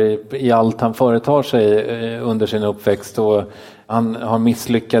medioker i allt han företar sig under sin uppväxt. Och han har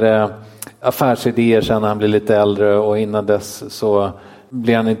misslyckade affärsidéer sedan han blir lite äldre, och innan dess så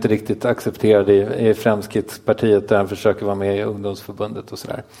blir han inte riktigt accepterad i Fremskrittspartiet där han försöker vara med i ungdomsförbundet och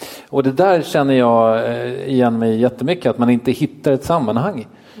sådär. Och det där känner jag igen mig jättemycket, att man inte hittar ett sammanhang.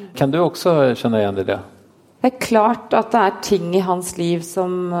 Kan du också känna igen det? Det är klart att det är ting i hans liv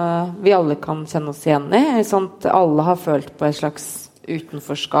som vi alla kan känna oss igen i. Sånt alla har følt på ett slags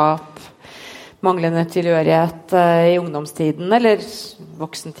utenforskap, manglende tillhörighet i ungdomstiden eller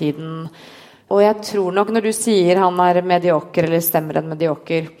voksentiden. Och jag tror nog när du säger han är medioker eller stämmer en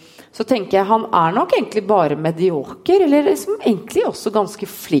medioker, så tänker jag han är nog egentligen bara medioker eller liksom egentligen också ganska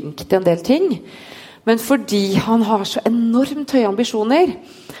flink till en del ting. Men fordi han har så enormt höga ambitioner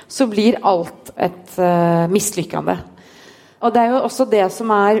så blir allt ett misslyckande. Och det är ju också det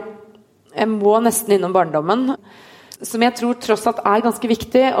som är, jag må nästan inom barndommen, som jag tror trots allt är ganska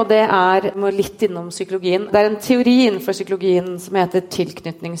viktigt, och det är lite inom psykologin. Det är en teori inför psykologin som heter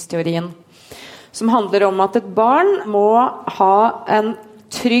tillknytningsteorin, som handlar om att ett barn må ha en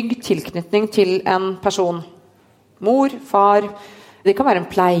trygg tillknytning till en person. Mor, far, det kan vara en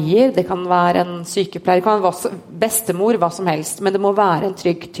plejer, det kan vara en sykepleier, det kan vara bestemor, vad som helst, men det må vara en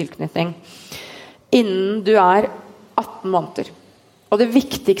trygg tillknytning innan du är 18 månader. Och det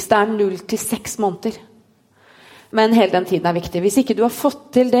viktigaste är 0 till 6 månader. Men hela den tiden är viktig. Hvis inte du har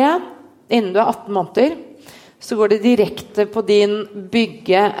fått till det innan du är 18 månader, så går det direkte på din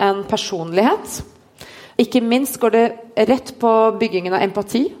bygge en personlighet. Ikke minst går det rett på byggingen av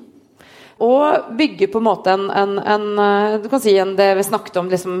empati. Og bygge på en måte du kan si det vi snakket om,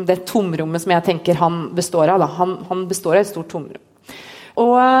 liksom det tomrommet som jeg tenker han består av. Da. Han består av et stort tomrom.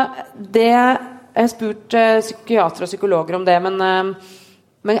 Og det, jeg har spurt psykiatere og psykologer om det, men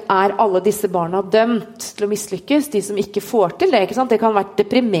alle disse barna dømt til å mislykkes? De som ikke får til det, ikke sant? Det kan være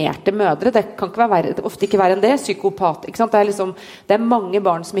deprimerte mødre, det kan ikke være, ofte ikke være enn det, psykopat, ikke sant? Det er mange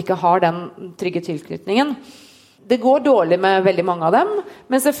barn som ikke har den trygge tilknytningen. Det går dårlig med veldig mange av dem,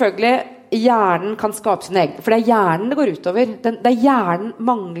 men selvfølgelig hjernen kan skape sin egen, for det hjernen det går utover. Det hjernen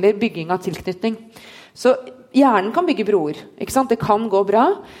mangler bygging av tilknytning. Så hjernen kan bygge broer, ikke sant? Det kan gå bra,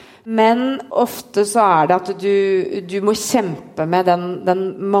 men ofte så det at du må kjempe med den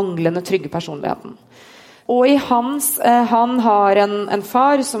manglende trygge personligheten. Og i han har en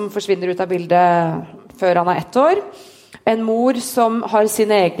far som forsvinner ut av bildet før han 1 år. En mor som har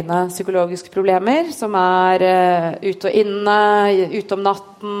sine egne psykologiske problemer, som ute og inne, ute om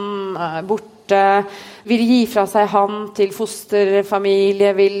natten, borte, vil gi fra seg han til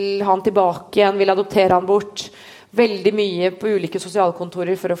fosterfamilie, vil han tilbake igjen, vil adoptere han bort. Veldig mye på ulike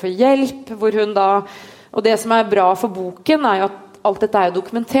sosialkontorer for å få hjelp, hvor hun da, og det som bra for boken jo at alt dette jo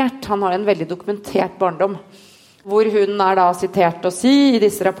dokumentert. Han har en veldig dokumentert barndom, hvor hun da sitert å si i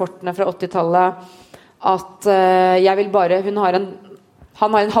disse rapportene fra 80-tallet at jeg vil bare, han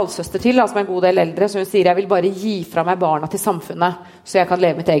har en halvsøster til som en god del eldre, så hun sier jeg vil bare gi fra meg barna til samfunnet så jeg kan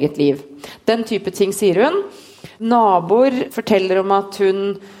leve mitt eget liv. Den type ting sier hun. Naboer forteller om at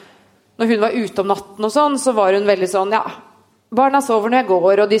når hun var ute om natten og sånn, så var hun veldig sånn, ja, barna sover når jeg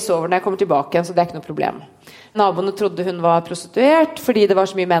går, og de sover når jeg kommer tilbake igjen, så det ikke noe problem. Naboene trodde hun var prostituert, fordi det var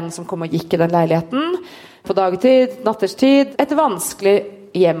så mye menn som kom og gikk i den leiligheten, på dagtid, natterstid. Et vanskelig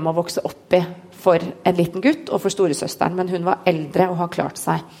hjem å vokse opp i for en liten gutt, og for storesøsteren, men hun var eldre og har klart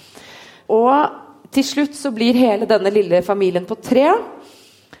seg. Og til slutt så blir hele denne lille familien på 3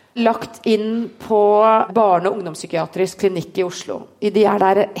 lagt inn på barne- og ungdomspsykiatrisk klinikk i Oslo. De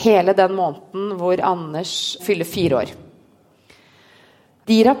der hele den måneden hvor Anders fyller 4 år.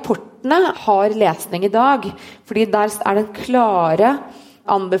 De rapportene har lesning i dag, fordi der den klare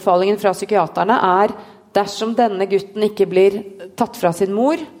anbefalingen fra psykiaterne dersom denne gutten ikke blir tatt fra sin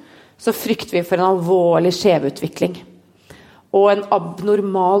mor, så frykter vi for en alvorlig skjevutvikling. Og en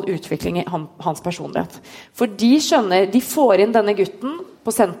abnormal utvikling i hans personlighet. For de skjønner, de får inn denne gutten på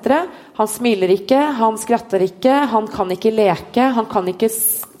senteret, han smiler ikke, han skratter ikke, han kan ikke leke, han kan ikke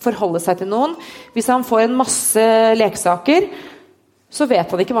forholde seg til noen. Hvis han får en masse leksaker, så vet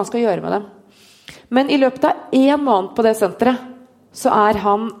han ikke hva han skal gjøre med dem. Men i løpet av 1 måned på det senteret, så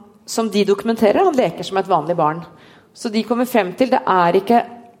han, som de dokumenterer, han leker som et vanlig barn. Så de kommer frem til, det ikke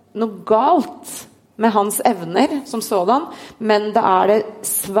noe galt med hans evner som sådan, men det det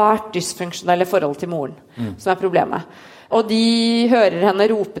svært dysfunksjonelle forhold til moren som problemet. Og de hører henne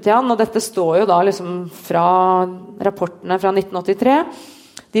rope til han, og dette står jo da liksom fra rapportene fra 1983.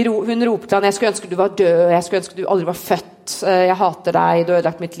 Hun roper til han, jeg skulle ønske du var død, jeg skulle ønske du aldri var født, jeg hater deg, du har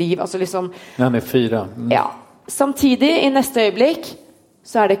ødelagt mitt liv. Altså liksom, han 4. Ja. Samtidig, i neste øyeblikk,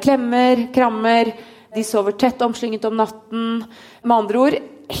 så det klemmer, krammer, de sover tett omslynget om natten. Med andre ord,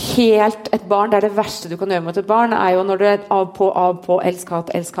 helt et barn, det det verste du kan gjøre mot et barn, jo når du av på, elsk,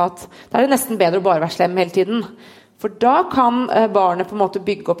 hat. Da det nesten bedre å bare være slem hele tiden. For da kan barnet på en måte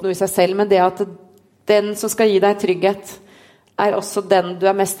bygge opp noe i seg selv, men det at den som skal gi deg trygghet, også den du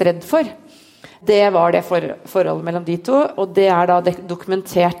mest redd for. Det var det forholdet mellom de to, og det da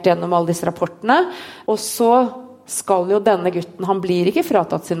dokumentert gjennom alle disse rapportene. Og så skal jo denne gutten, han blir ikke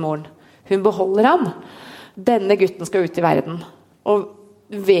fratatt sin moren. Hun beholder han. Denne gutten skal ut i verden. Og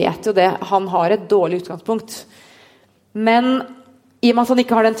du vet jo det, han har et dårlig utgangspunkt. Men i og med at han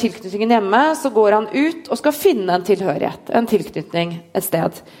ikke har den tilknytningen hjemme, så går han ut og skal finne en tilhørighet, en tilknytning et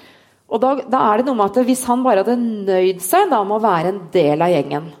sted. Og da det noe med at hvis han bare hadde nøyd seg da med å være en del av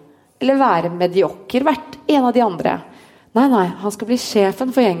gjengen, eller være mediokker, vært en av de andre. Nei, han skal bli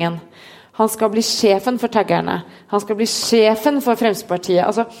sjefen for gjengen. Han skal bli sjefen for taggerne. Han skal bli sjefen for Fremskrittspartiet.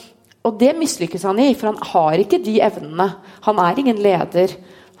 Altså, og det mislykkes han i, for han har ikke de evnene. Han ingen leder.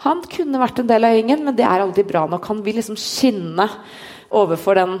 Han kunne vært en del av gjengen, men det aldri bra nok. Han vil liksom skinne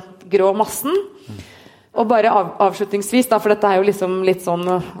overfor den grå massen. Og bare avslutningsvis, da, for dette jo liksom litt sånn,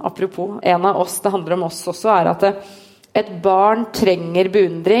 apropos, en av oss, det handler om oss også, at et barn trenger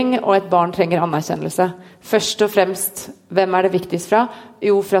beundring, og et barn trenger anerkjennelse. Først og fremst, hvem det viktigst fra?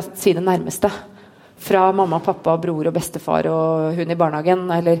 Jo, fra sine nærmeste. Fra mamma, pappa, bror og bestefar og hun i barnehagen.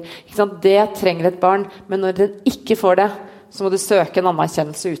 Eller, ikke sant? Det trenger et barn, men når den ikke får det, så må du søke en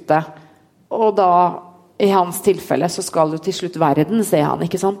anerkjennelse ute. Og da, I hans tilfelle så skal jo til slutt verden se han,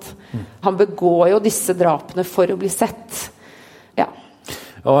 ikke sant? Han begår jo disse drapene for å bli sett. Ja.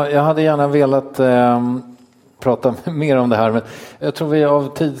 Ja, jag hade gärna velat prata mer om det här, men jag tror vi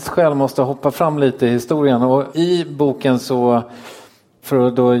av tidsskäl måste hoppa fram lite i historien. Och i boken så, för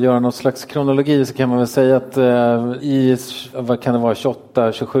att då göra någon slags kronologi, så kan man väl säga att i, vad kan det vara,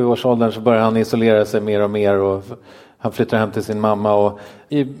 28-27 års åldern så börjar han isolera sig mer och mer och han flyttar hem till sin mamma. Och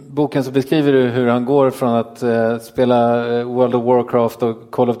i boken så beskriver du hur han går från att spela World of Warcraft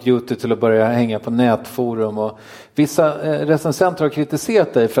och Call of Duty till att börja hänga på nätforum. Och vissa recensenter har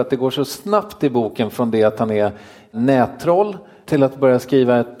kritiserat dig för att det går så snabbt i boken från det att han är nättroll till att börja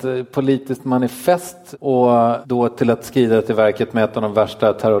skriva ett politiskt manifest och då till att skriva till verket med ett av de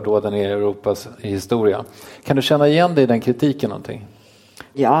värsta terrordåden i Europas historia. Kan du känna igen dig i den kritiken någonting?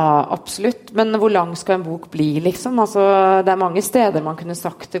 Ja, absolutt. Men hvor lang skal en bok bli, liksom? Altså, det mange steder man kunne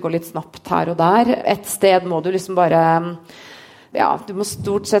sagt det går litt snabbt her og der. Et sted må du liksom bare... Ja, du må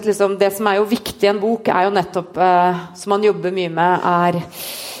stort sett liksom... Det som jo viktig i en bok jo nettopp, som man jobber mye med,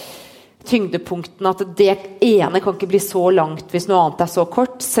 tyngdepunkten, at det ene kan ikke bli så langt hvis noe annet så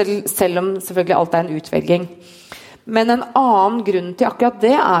kort, selv om selvfølgelig alt en utvelging. Men en annen grunn til akkurat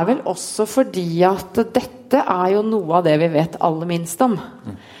det vel også fordi at dette jo noe av det vi vet aller minst om.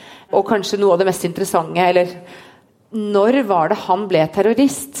 Og kanskje noe av det mest interessante, eller når var det han ble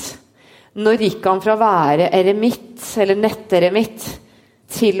terrorist? Når gikk han fra å være eremitt, eller netteremitt,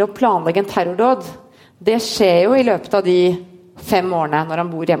 til å planlegge en terrordåd? Det skjer jo i løpet av de 5 årene når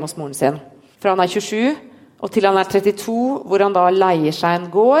han bor hjemme hos moren sin. Fra han 27, og til han 32, hvor han da leier seg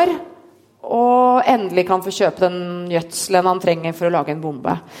en gård, og endelig kan få kjøpe den gjødselen han trenger for å lage en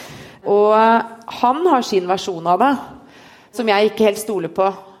bombe. Og han har sin versjon av det, som jeg ikke helt stoler på,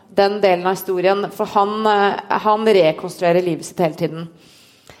 den delen av historien, for han rekonstruerer livet sitt hele tiden.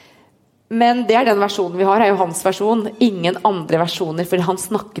 Men det den versjonen vi har, jo hans versjon, ingen andre versjoner, for han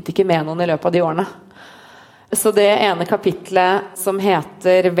snakket ikke med noen i løpet av de årene. Så det ene kapitlet som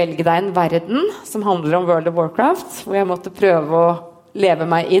heter «Velg deg en verden», som handler om World of Warcraft, hvor jeg måtte prøve å leve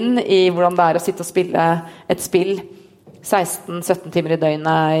meg inn i hvordan det å sitte og spille et spill 16-17 timer i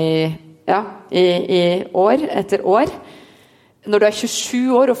døgnet i år etter år. Når du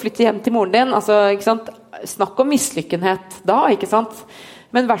 27 år og flytter hjem til moren din, altså, ikke sant? Snakk om mislykkenhet da, ikke sant?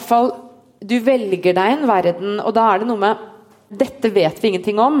 Men i hvert fall, du velger deg en verden, og da det noe med, dette vet vi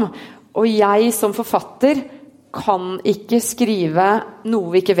ingenting om, og jeg som forfatter kan ikke skrive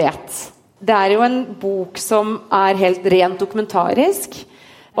noe vi ikke vet. Det jo en bok som helt rent dokumentarisk,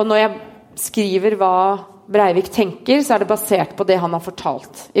 og når jeg skriver hva Breivik tenker, så det basert på det han har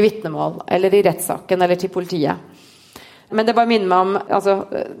fortalt i vitnemål, eller i rettssaken, eller til politiet. Men det bare minner meg om, altså,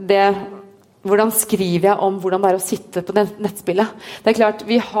 hvordan skriver jeg om hvordan det å sitte på nettspillet? Det klart,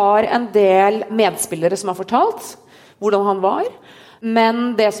 vi har en del medspillere som har fortalt hvordan han var,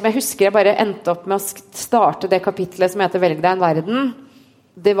 men det som jeg husker, jeg bare endte opp med å starte det kapitlet som heter «Velg deg en verden»,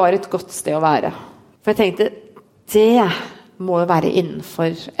 det var et godt sted å være. For jeg tenkte, det må jo være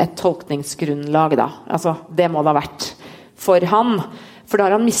innenfor et tolkningsgrunnlag da. Altså, det må det ha vært for han. For da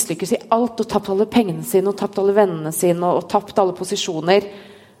har han mislykkes i alt, og tapt alle pengene sine, og tapt alle vennene sine, og tapt alle posisjoner.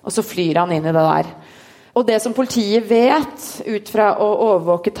 Og så flyr han inn i det der. Og det som politiet vet, ut fra å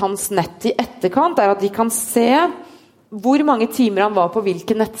overvåke hans nett i etterkant, at de kan se hvor mange timer han var på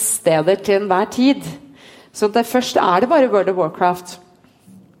hvilke nettsteder til enhver tid. Så det først det bare World of Warcraft.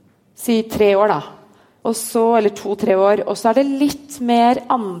 Si 3 år da, og så, eller 2-3 år, og så det litt mer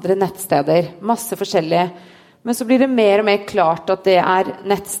andre nettsteder, masse forskjellige, men så blir det mer og mer klart at det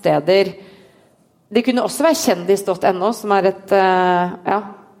nettsteder, det kunne også være kjendis.no, som et,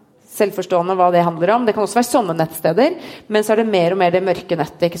 selvforstående hva det handler om, det kan også være sånne nettsteder, men så det mer og mer det mørke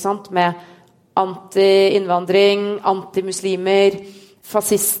nettet, ikke sant, med anti-innvandring, anti-muslimer,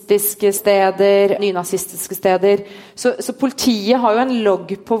 fascistiske steder, nynazistiske steder. Så politiet har jo en logg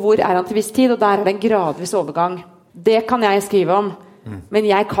på hvor han til viss tid, og der det en gradvis overgang. Det kan jeg skrive om. Men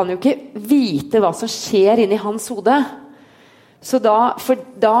jeg kan jo ikke vite hva som skjer inni hans hode. Så for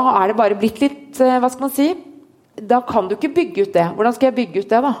da det bare blitt litt, hva skal man si? Da kan du ikke bygge ut det. Hvordan skal jeg bygge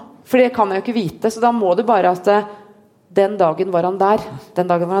ut det da? For det kan jeg jo ikke vite, så da må du bare at den dagen var han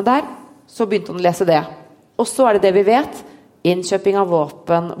der, så begynte han å lese det. Og så det vi vet, innkjøping av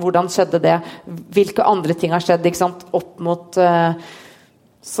våpen, hvordan skjedde det, hvilke andre ting har skjedd, ikke sant, opp mot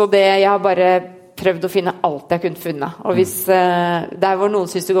så jeg har bare prøvd å finne alt jeg kunne funnet, og hvis der hvor noen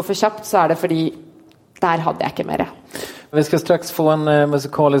synes det går for kjapt, så det fordi der hadde jeg ikke mer. Vi ska strax få en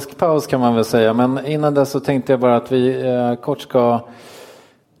musikalisk paus kan man väl säga, men innan det så tänkte jag bara att vi kort ska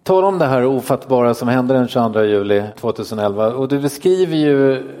Tala om det här ofattbara som hände den 22 juli 2011. Och du beskriver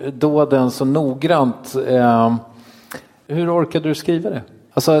ju då den så noggrant. Hur orkade du skriva det?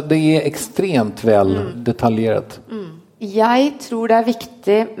 Alltså det är extremt väl detaljerat. Jeg tror det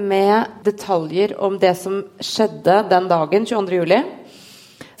viktig med detaljer om det som skjedde den dagen, 22. juli,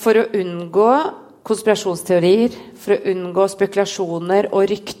 for å unngå konspirasjonsteorier, for å unngå spekulasjoner og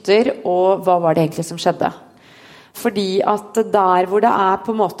rykter, og hva var det egentlig som skjedde. Fordi at der hvor det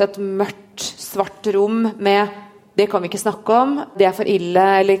på en måte et mørkt, svart rom med det kan vi ikke snakke om, det for ille,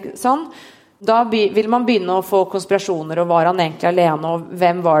 eller sånn, da vil man begynne å få konspirasjoner, og var han egentlig alene, og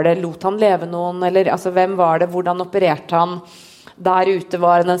hvem var det, lot han leve noen, eller altså, hvem var det, hvordan opererte han der ute,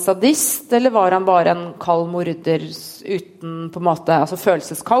 var han en sadist, eller var han bare en kald morder uten på en måte, altså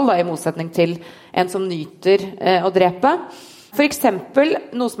følelseskald da, i motsetning til en som nyter å drepe. For eksempel,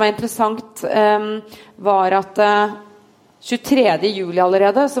 noe som interessant var at 23. juli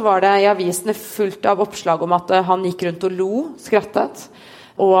allerede, så var det i avisene fullt av oppslag om at han gikk rundt og lo, skrattet,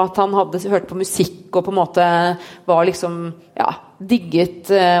 og at han hadde hørt på musikk og på en måte var liksom, ja, digget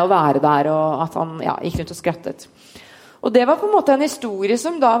å være der, og at han gikk rundt og skrattet. Og det var på en måte en historie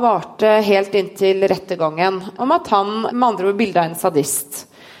som da varte helt inn til rettegangen, om at han med andre ord bildet en sadist.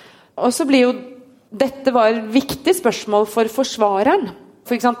 Og så blir jo dette var et viktig spørsmål for forsvareren.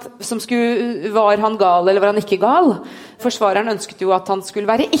 For eksempel, var han gal eller var han ikke gal? Forsvareren ønsket jo at han skulle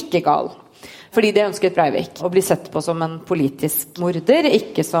være ikke gal. Fordi det ønsket Breivik, å bli sett på som en politisk morder,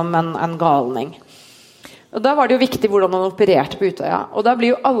 ikke som en galning. Og da var det jo viktig hvordan han opererte på Utøya. Og da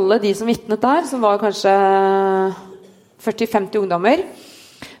blir jo alle de som vittnet der, som var kanskje 40-50 ungdommer,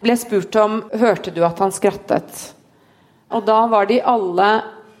 ble spurt om, hørte du at han skrattet? Og da var de alle...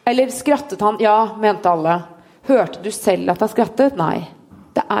 Eller skrattet han? Ja, mente alle. Hørte du selv at han skrattet? Nei.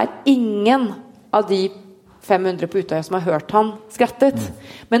 Det ingen av de 500 på Utøya som har hørt han skrattet.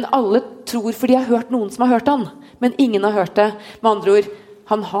 Men alle tror, for de har hørt noen som har hørt han. Men ingen har hørt det. Med andre ord,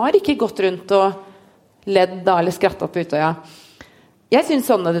 han har ikke gått rundt og ledd da, eller skrattet på Utøya. Jeg synes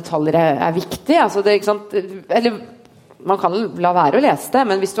sånne detaljer viktige. Altså det, ikke sant? Eller... Man kan la være å lese det,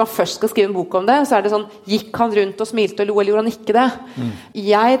 men hvis du først skal skrive en bok om det, så det sånn, gikk han rundt og smilte og lo, eller gjorde han ikke det?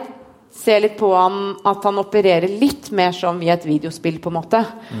 Jeg ser litt på han, at han opererer litt mer som i et videospill på en måte.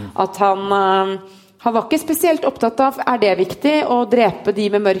 At han var ikke spesielt opptatt av, det viktig å drepe de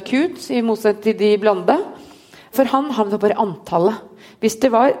med mørk hud, i motsetning til de blonde? For han var bare antallet. Hvis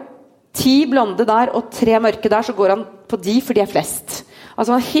det var 10 blonde der og 3 mørke der, så går han på de, for de flest.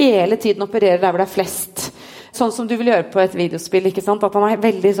 Altså han hele tiden opererer der hvor det flest. Sånn som du vil gjøre på et videospill, ikke sant? At han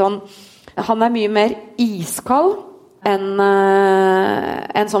veldig sånn, han mye mer iskald enn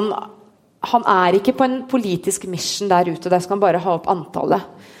sånn, han ikke på en politisk mission der ute, der skal han bare ha opp antallet.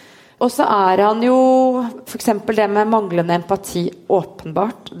 Og så han jo, for eksempel det med manglende empati,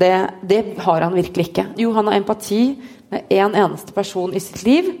 åpenbart, det har han virkelig ikke. Jo, han har empati med en eneste person i sitt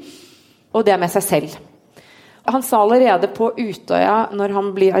liv, og det med seg selv. Han sa allerede på Utøya, når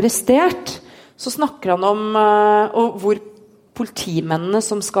han blir arrestert, så snakker han om og hvor politimennene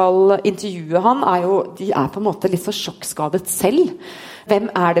som skal intervjue han de på en måte litt så sjokkskadet selv. Hvem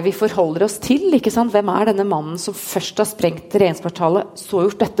det vi forholder oss til, ikke sant? Hvem denne mannen som først har sprengt regjeringskvartalet, så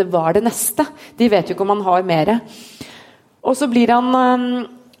gjort dette, var det neste? De vet jo ikke om han har mer. Og så blir han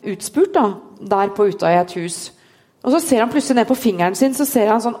utspurt da, der på Utøya i et hus. Og så ser han plutselig ned på fingeren sin, så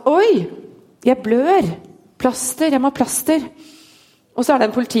ser han sånn, oi, jeg blør, plaster, jeg må ha plaster. Og så det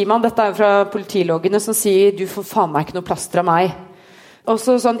en politimann, dette jo fra politiloggene, som sier, du får faen meg ikke noe plaster av meg. Og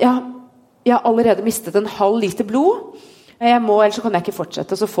så sånn, ja, jeg har allerede mistet en halv liter blod, jeg må, ellers så kan jeg ikke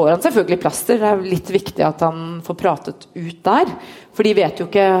fortsette. Så får han selvfølgelig plaster, det litt viktig at han får pratet ut der, for de vet jo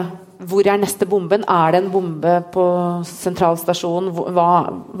ikke, hvor neste bomben? Det en bombe på sentralstasjonen?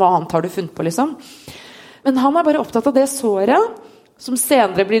 Hva annet har du funnet på, liksom? Men han bare opptatt av det såret, som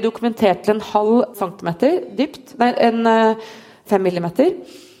senere blir dokumentert til 0,5 centimeter dypt, nei, 5 millimeter.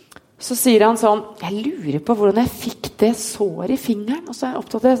 Så sier han sånn, jeg lurer på hvordan jeg fikk det sår i fingeren. Og så jeg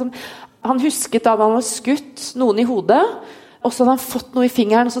opptatt av det. Sånn, han husket da han hadde skutt noen i hodet, og så hadde han fått noe i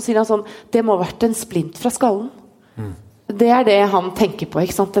fingeren, og så sier han sånn, det må ha vært en splint fra skallen. Det det han tenker på,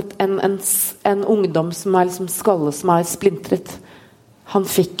 ikke sant? En ungdom som liksom skalle, som splintret. Han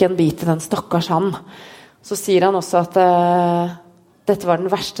fikk en bit i den stakkars han. Så sier han også at dette var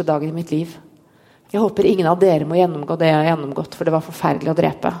den verste dagen i mitt liv. Jeg håper ingen av dere må gjennomgå det jeg har gjennomgått, for det var forferdelig å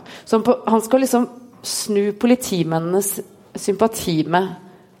drepe. Så han skal liksom snu politimennenes sympati med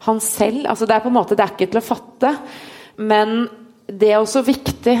han selv. Altså det på en måte, det ikke til å fatte, men det også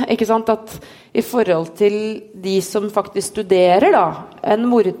viktig, ikke sant, at i forhold til de som faktisk studerer da, en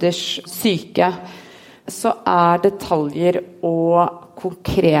morders syke, så detaljer og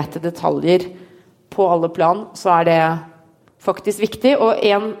konkrete detaljer på alle plan, så er det faktisk viktig. Og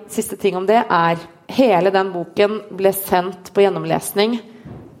en siste ting om det er hele den boken ble sendt på gjennomlesning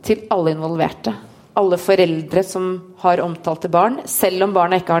til alle involverte. Alle foreldre som har omtalte barn, selv om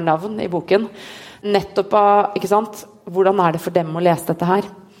barna ikke har navn i boken. Nettopp av, ikke sant, hvordan er det for dem å lese dette her?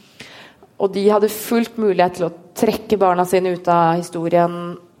 Og de hadde fullt mulighet til å trekke barna sine ut av historien,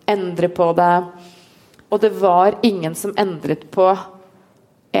 endre på det. Og det var ingen som endret på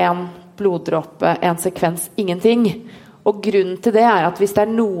en bloddråpe, en sekvens, ingenting. Og grunnen til det er at hvis det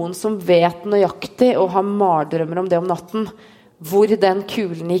er noen som vet nøyaktig og har mardrømmer om det om natten, hvor den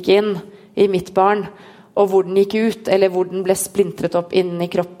kulen gikk inn i mitt barn, og hvor den gikk ut, eller hvor den ble splintret opp inn i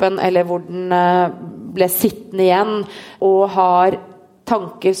kroppen, eller hvor den ble sittende igjen, og har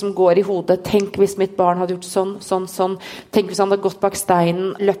tanker som går i hodet. Tenk hvis mitt barn hadde gjort sånn, sånn, sånn. Tenk hvis han hadde gått bak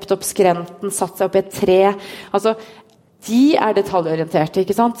steinen, løpt opp skrenten, satt seg opp i et tre. Altså, de er detaljorienterte,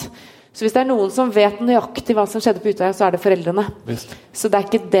 ikke sant? Så hvis det er noen som vet nøyaktig hva som skjedde på Utøya, så er det foreldrene. Visst. Så det er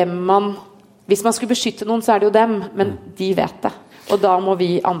ikke dem man... Hvis man skulle beskytte noen, så er det jo dem, men de vet det. Och då må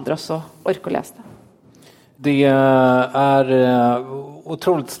vi andra också orka läsa det. Det är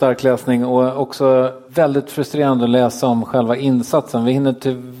otroligt stark läsning och också väldigt frustrerande att läsa om själva insatsen. Vi hinner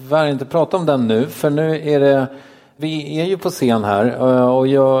tyvärr inte prata om den nu, för nu är det, vi är ju på scen här och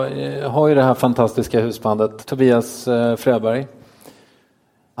jag har ju det här fantastiska husbandet Tobias Fröberg.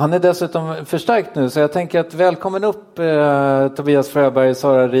 Han är dessutom förstärkt nu, så jag tänker att välkommen upp Tobias Fröberg,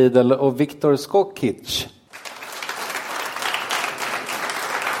 Sara Riedel och Viktor Skokic.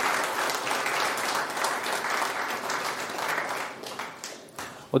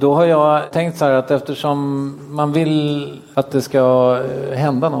 Och då har jag tänkt så här att eftersom man vill att det ska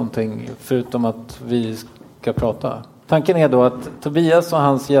hända någonting förutom att vi ska prata. Tanken är då att Tobias och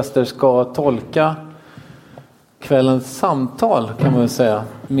hans gäster ska tolka kvällens samtal, kan man väl säga,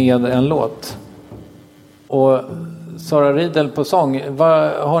 med en låt. Och Sara Riedel på sång,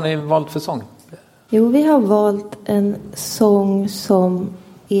 vad har ni valt för sång? Jo, vi har valt en sång som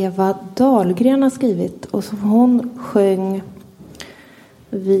Eva Dahlgren har skrivit och som hon sjöng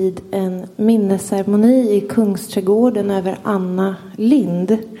vid en minnesceremoni i Kungsträdgården över Anna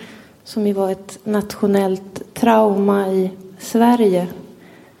Lind, som ju var ett nationellt trauma i Sverige,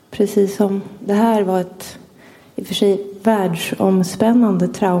 precis som det här var ett i och för sig världsomspännande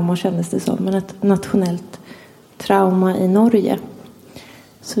trauma, kändes det som, men ett nationellt trauma i Norge.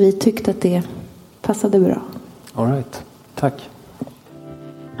 Så vi tyckte att det passade bra. All right. Tack.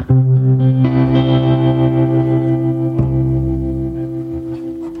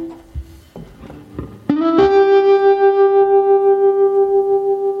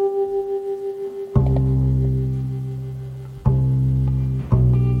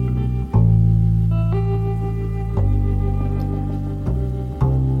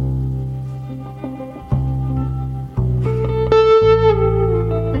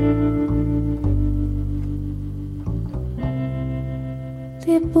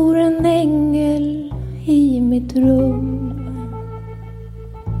 Det bor en ängel i mitt rum.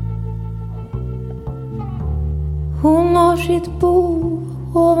 Hon har sitt bo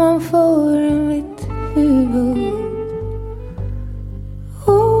ovanför mitt huvud.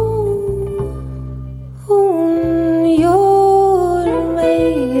 Hon gör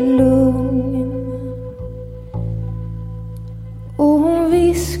mig lugn. Och hon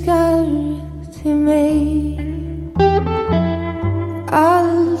viskar till mig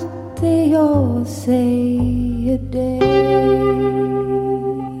allt det jag säger dig.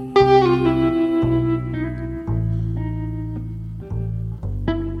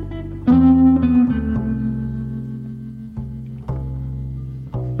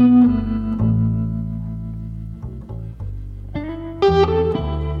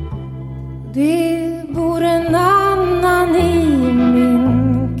 Det bor en annan i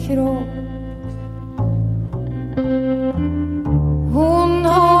min kropp. Hon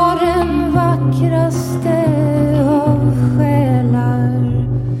har den vackraste av själar.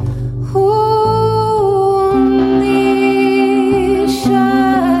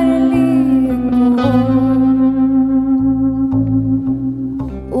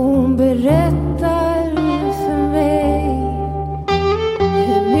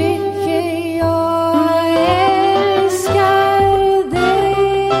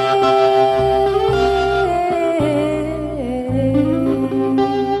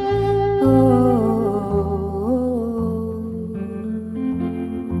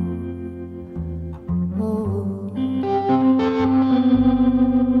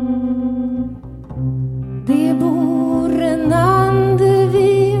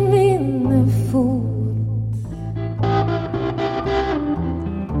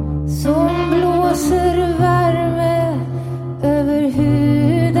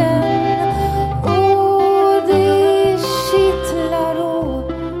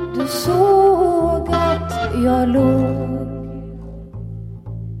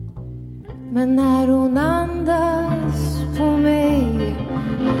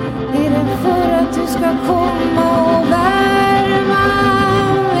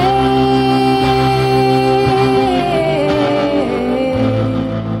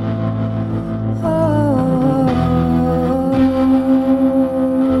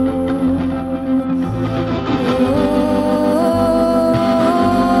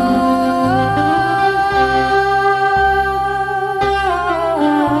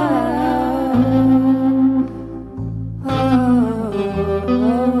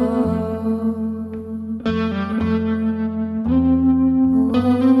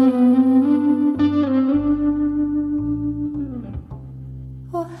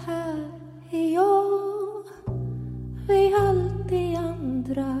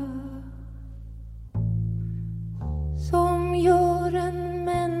 smärta som gör en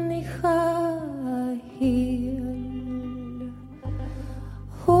människa hel.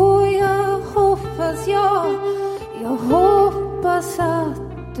 Och jag hoppas att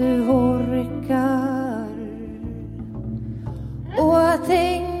du orkar och att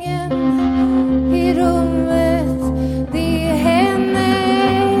ängeln i rummet det är henne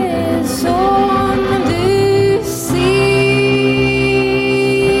som du ser.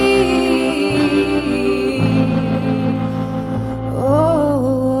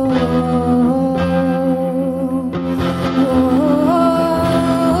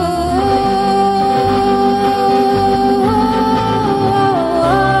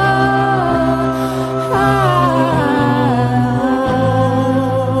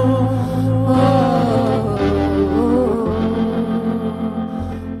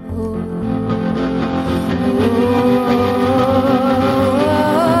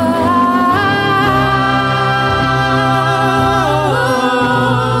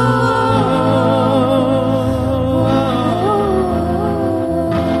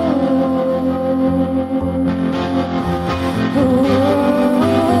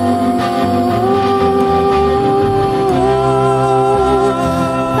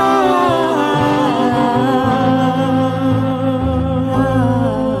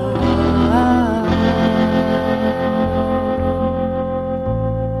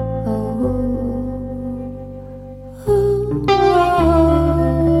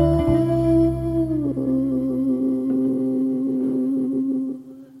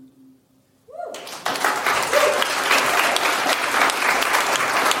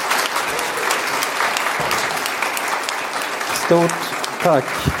 Stort tack.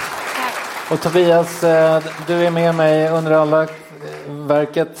 Och Tobias, du är med mig under alla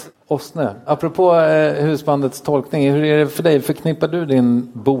verket Åsne. Apropå husbandets tolkning, hur är det för dig? Förknippar du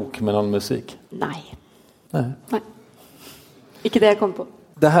din bok med någon musik? Nej. Nej. Ikke det jag kom på.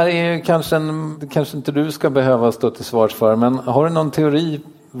 Det här är ju kanske inte du ska behöva stå till svars för, men har du någon teori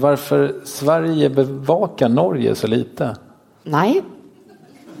varför Sverige bevakar Norge så lite? Nej.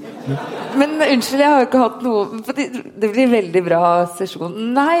 Men unnskyld, jeg har ikke hatt noe. Det blir veldig bra sesjon.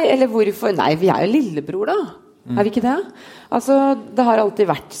 Nei, eller hvorfor? Nei, vi er jo lillebror da. Er vi ikke det? Altså, det har alltid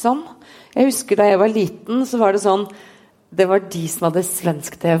vært sånn. Jeg husker da jeg var liten, så var det sånn, det var de som hadde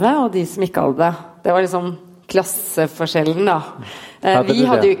svensk TV, og de som ikke hadde det. Det var liksom klasseforskjellen da. Vi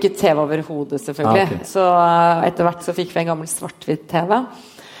hadde jo ikke TV over hodet, selvfølgelig. Okay. Så etter hvert så fikk vi en gammel svart-hvitt TV.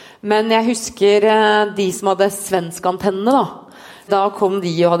 Men jeg husker de som hadde svensk antenne da. Da kom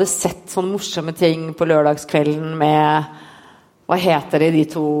de og hadde sett sånne morsomme ting på lørdagskvelden med, hva heter det, de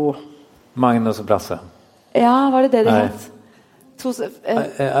to? Magnus og Brasse. Ja, var det de het?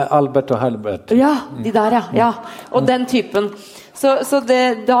 Albert og Helbert. Ja, de der, ja. Og den typen. Så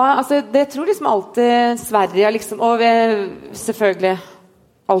det, da, altså, det tror liksom alltid Sverige, liksom, og selvfølgelig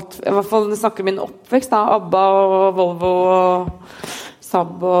alt, i hvert fall snakker min oppvekst da, ABBA og Volvo og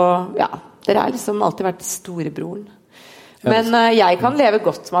Saab og, ja, dere liksom alltid vært storebroren. Men jeg kan leve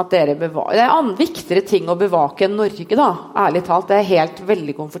godt med at dere bevaker. Det er viktigere ting å bevake enn Norge da, ærlig talt. Det er jeg helt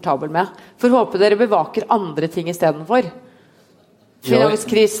veldig komfortabel med. For håper dere bevaker andre ting i stedet for.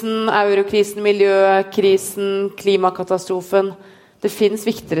 Finanskrisen, eurokrisen, miljøkrisen, klimakatastrofen. Det finns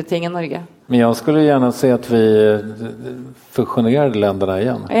viktigere ting enn Norge. Men jeg skulle gjerne se at vi fusionerade länderna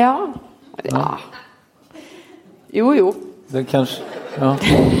igen. Ja. Jo. Det kanske, ja.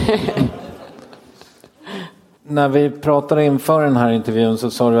 När vi pratade inför den här intervjun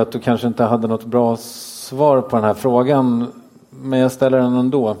så sa du att du kanske inte hade något bra svar på den här frågan. Men jag ställer den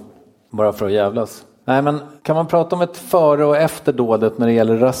ändå, bara för att jävlas. Nej, men kan man prata om ett före- och efterdådet när det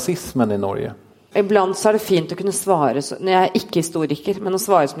gäller rasismen i Norge? Ibland så är det fint att kunna svara, när jag är ikke-historiker, men att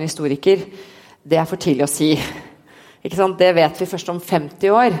svara som en historiker, det är för tidigt att si. Ikke sant? Det vet vi först om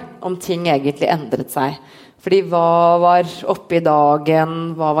 50 år, om ting egentligen ändrat sig. Fordi hva var oppe i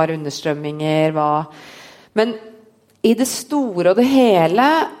dagen, hva var understrømminger, hva... Men i det store og det hele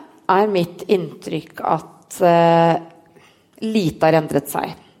er mitt inntrykk at lite har endret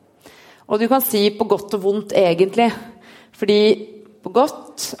seg. Og du kan si på godt og vondt egentlig. Fordi på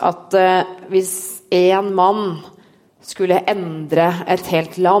godt at hvis en mann skulle endre et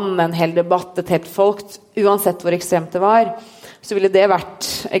helt land, en hel debatt, et helt folk, uansett hvor ekstremt det var, så ville det vært,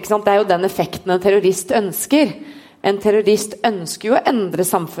 ikke sant? Det er jo den effekten en terrorist ønsker. En terrorist ønsker jo å endre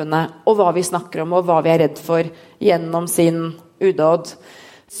samfunnet, og hva vi snakker om, og hva vi er redd for gjennom sin udåd.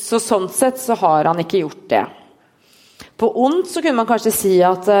 Så sånn sett så har han ikke gjort det. På ondt så kunne man kanskje si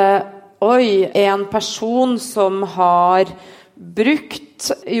at en person som har brukt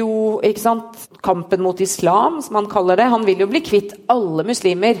jo, ikke sant, kampen mot islam, som han kaller det. Han vil jo bli kvitt alle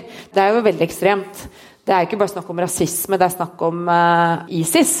muslimer. Det jo veldig ekstremt. Det ikke bare snakk om rasisme, det snakk om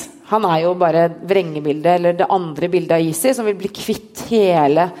ISIS. Han jo bare vrengebildet, eller det andre bildet av ISIS, som vil bli kvitt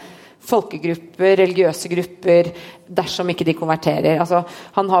hele folkegrupper, religiøse grupper, dersom ikke de konverterer. Altså,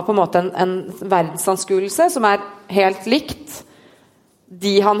 han har på en måte en verdensanskuelse som helt likt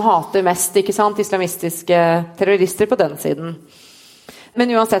de han hater mest, ikke sant? Islamistiske terrorister på den siden.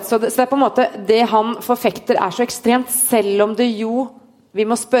 Men uansett, så det på en måte, det han forfekter så ekstremt, selv om det jo, vi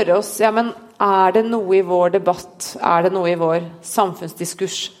må spørre oss, ja, men det noe i vår debatt, det noe i vår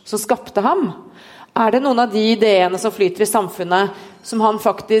samfunnsdiskurs som skapte ham? Det noen av de ideene som flyter i samfunnet som han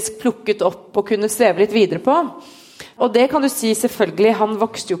faktisk plukket opp og kunne sveve litt videre på? Og det kan du si selvfølgelig, han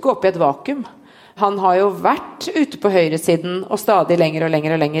vokste jo ikke opp i et vakuum. Han har jo vært ute på høyresiden og stadig lenger og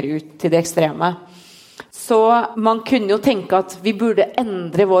lenger og lenger ut til det ekstreme. Så man kunne jo tenke at vi burde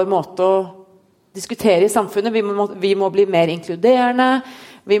endre vår måte å diskutere i samfunnet. Vi må bli mer inkluderende,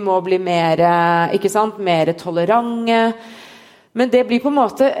 vi må bli mer, ikke sant, mer tolerante. Men det blir på en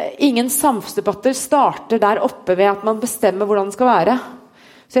måte, ingen samfunnsdebatter starter der oppe ved at man bestemmer hvordan det skal være.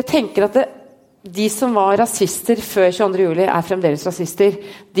 Så jeg tenker at de som var rasister før 22. juli fremdeles rasister.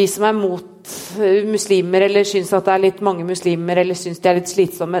 De som mot muslimer eller synes at det litt mange muslimer eller synes de litt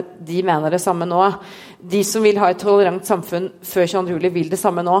slitsomme, de mener det samme nå. De som vil ha et tolerant samfunn før 22. juli vil det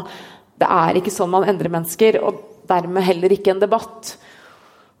samme nå. Det ikke sånn man endrer mennesker, og dermed heller ikke en debatt.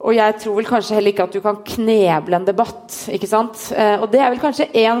 Og jeg tror vel kanskje heller ikke at du kan kneble en debatt, ikke sant? Og det vel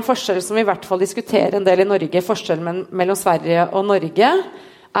kanskje en forskjell som vi i hvert fall diskuterer en del i Norge, forskjellen mellom Sverige og Norge,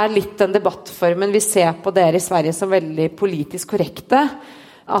 litt den debattformen vi ser på dere i Sverige som veldig politisk korrekte.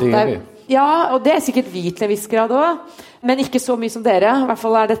 At det vi. Ja, og det sikkert vi til en viss grad også, men ikke så mye som dere. I hvert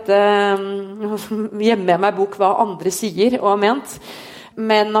fall dette hjemme med bok hva andre sier og har ment.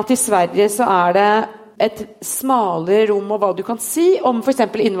 Men at i Sverige så det et smalere rom og hva du kan si om for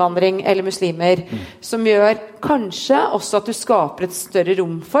eksempel innvandring eller muslimer, som gjør kanskje også at du skaper et større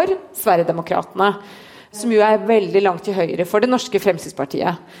rom for Sverigedemokraterne, som jo veldig langt til høyre for det norske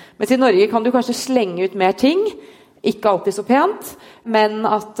Fremskrittspartiet. Men i Norge kan du kanskje slenge ut mer ting, ikke alltid så pent, men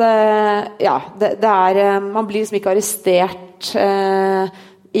at ja, man blir liksom ikke arrestert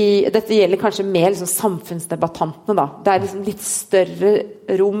dette gjelder kanskje mer liksom samfunnsdebattantene da. Det liksom litt større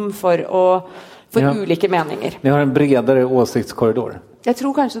rom for ulike meninger. Ni har en bredere åsiktskorridor. Jeg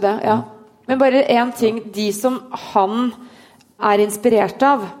tror kanskje det, ja. Men bare en ting, de som han inspirert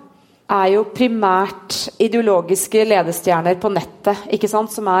av, jo primært ideologiske ledestjerner på nettet, ikke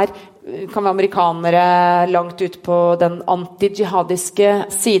sant? Som kan være amerikanere langt ut på den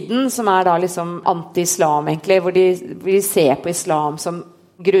anti-jihadiske siden, som da liksom anti-islam egentlig, hvor de ser på islam som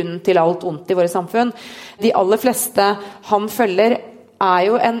grunnen til alt ondt i våre samfunn. De aller fleste han følger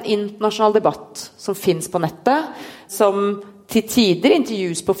jo en internasjonal debatt som finnes på nettet, som til tider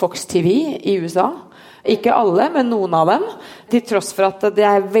intervjues på Fox TV i USA. Ikke alle, men noen av dem. Til tross for at det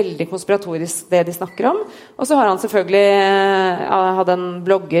veldig konspiratorisk det de snakker om. Og så har han selvfølgelig hatt en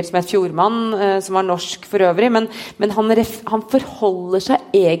blogger som Fjordmann, som var norsk for øvrig, men han forholder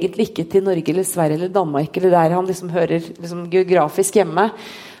seg egentlig ikke til Norge eller Sverige eller Danmark, eller der han liksom hører liksom geografisk hjemme.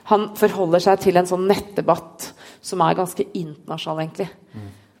 Han forholder seg til en sånn nettdebatt som ganske internationell egentlig.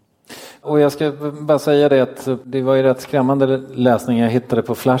 Och jag ska bara säga det att det var ju rätt skrämmande läsning jag hittade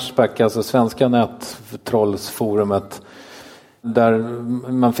på Flashback, alltså svenska nättrollsforumet, där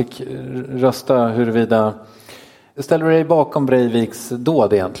man fick rösta huruvida ställer du dig bakom Breiviks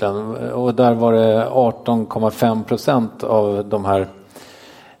dåd egentligen, och där var det 18,5% av de här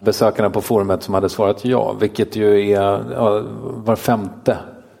besökarna på forumet som hade svarat ja, vilket ju var femte.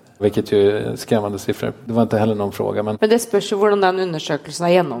 Vilket ju skrämmande siffror. Det var inte heller någon fråga. Men det spørs jo hvordan den undersøkelsen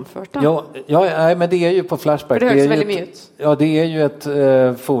genomført da. Ja, men det ju på Flashback. For det høres veldig mye ut. Ja, det ju ett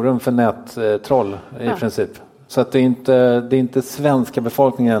forum för nättroll i princip. Så att det är inte svenska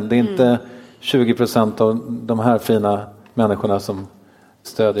befolkningen. Det är inte 20% av de här fina människorna som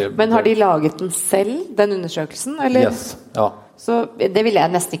stödjer. Men har de laget den selv, den undersøkelsen? Eller? Yes, ja. Så det ville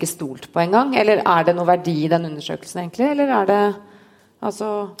jeg nesten ikke stolt på en gang. Eller det noe verdi i den undersøkelsen egentlig? Eller det...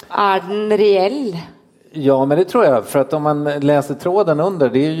 Alltså, den reell? Ja, men det tror jag. För att om man läser tråden under,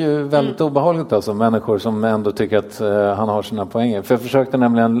 det är ju väldigt obehagligt alltså. Människor som ändå tycker att han har sina poänger. För jag försökte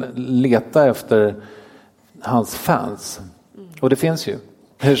nämligen leta efter hans fans. Och det finns ju.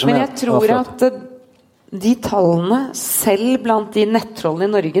 Men jag tror att de tallene, selv blant de nettrollene i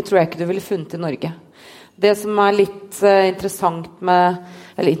Norge, tror jeg ikke du ville funnet i Norge. Det som litt interessant med,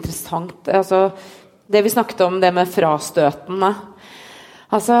 eller interessant, altså det vi snakket om, det med frastøtene.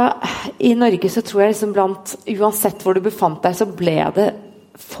 Altså, i Norge så tror jeg liksom blant, uansett hvor du befant deg, så ble det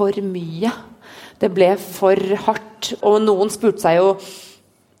for mye. det ble for hardt. Og noen spurte seg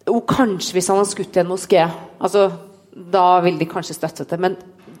jo kanskje hvis han hadde skutt i en moské, altså, da ville de kanskje støttet det. Men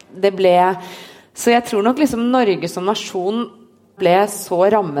det ble... Så jeg tror nok liksom Norge som nasjon ble så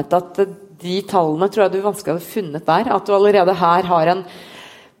rammet at de tallene tror jeg du vanskelig hadde funnet der. At du allerede her har en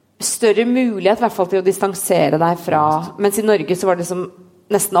større mulighet I hvert fall til å distansere deg fra... Mens I Norge så var det liksom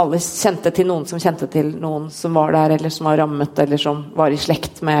nesten alle kjente til noen som kjente til noen som var der, eller som var rammet, eller som var I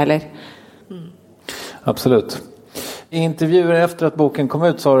slekt med, eller... Absolut. I intervjuer efter att boken kom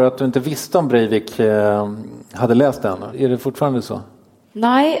ut sa du att du inte visste om Breivik hade läst den. Är det fortfarande så?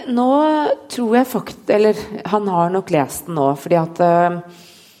 Nei, nå tror jeg faktisk... Eller han har nok lest den nå, fordi at...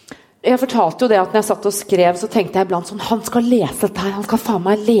 Jeg fortalte jo det at når jeg satt og skrev, så tenkte jeg blant sånn, han skal lese dette her, han skal faen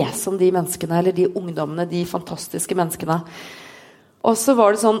meg lese om de menneskene, eller de ungdommene, de fantastiske menneskene. Og så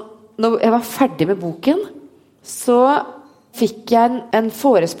var det sånn, når jeg var ferdig med boken, så fikk jeg en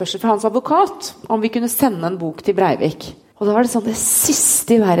forespørsel fra hans advokat, om vi kunne sende en bok til Breivik. Og da var det sånn, det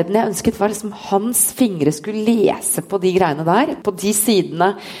siste I verden jeg ønsket var liksom hans fingre skulle lese på de greiene der, på de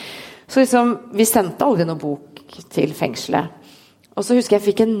sidene. Så liksom, vi sendte aldri noen bok til fengselet. Og så husker jeg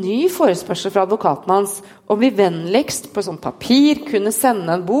fikk en ny forespørsel fra advokaten hans om vi vennligst på sånn papir kunne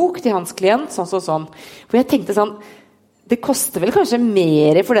sende en bok til hans klient, sånn. For jeg tenkte sånn, det koster vel kanskje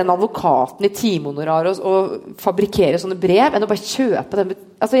mer for den advokaten I timehonorar å fabrikere sånne brev enn å bare kjøpe den.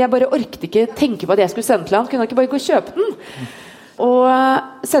 Altså jeg bare orket ikke tenke på at jeg skulle sende til han, kunne han ikke bare gå og kjøpe den? Og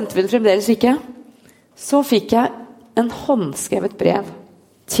sendte vi den fremdeles ikke. Så fikk jeg en håndskrevet brev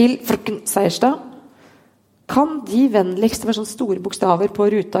til frøken Seierstad. Kan de vennligst, det var sånne store bokstaver på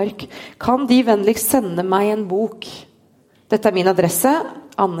ruteark, kan de vennligst sende meg en bok? Dette min adresse,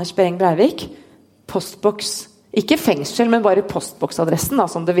 Anders Behring Breivik, postboks. Ikke fengsel, men bare postboksadressen, da,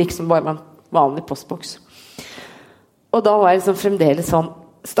 som det virker som bare en vanlig postboks. Og da var jeg liksom fremdeles sånn,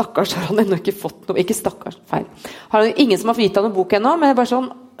 stakkars har han ennå ikke fått noe, ikke stakkars, feil. Har han ingen som har fått gitt han noen bok ennå, men jeg bare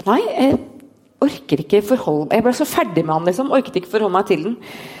sånn, nei, jeg orker ikke forholde meg, jeg ble så ferdig med han liksom, orket ikke forholde meg til den.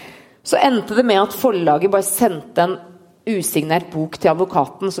 Så endte det med at forlaget bare sendte en usignert bok til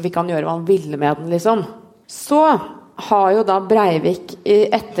advokaten, så fikk han gjøre hva han ville med den, liksom. Så har jo da Breivik I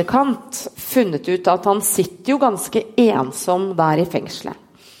etterkant funnet ut at han sitter jo ganske ensom der I fengselet.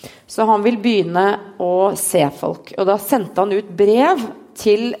 Så han vil begynne å se folk. Og da sendte han ut brev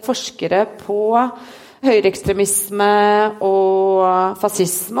til forskere på høyreekstremisme og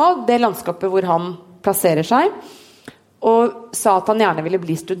fascisme, og det landskapet hvor han plasserer seg. Og sa at han gjerne ville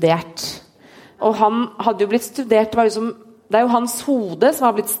bli studert. Og han hadde jo blitt studert, det jo hans hode som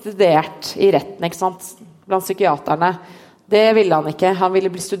har blitt studert I retten, ikke sant? Blant psykiaterne. Det ville han ikke. Han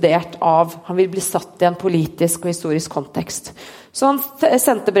ville bli studert han ville bli satt I en politisk og historisk kontekst. Så han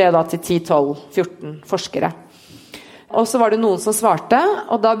sendte brev da til 10, 12, 14 forskere. Og så var det noen som svarte,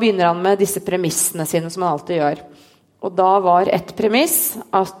 og da begynner han med disse premissene sine, som han alltid gjør. Og da var et premiss,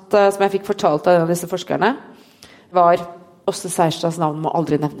 som jeg fikk fortalt av en av disse forskerne, var Åsne Seierstads navn må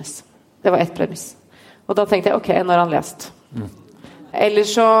aldri nevnes. Det var et premiss. Og da tenkte jeg, ok, nå har han lest.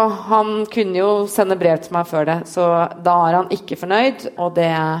 Ellers så, han kunne jo sende brev til meg før det, så da er han ikke fornøyd, og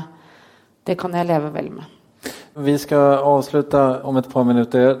det kan jeg leve vel med. Vi skal avsluta om et par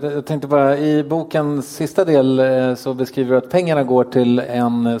minutter. Jeg tenkte bare, I bokens sista del så beskriver du at pengene går til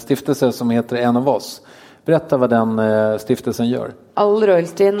en stiftelse som heter En av oss. Berätta vad den stiftelsen gör. All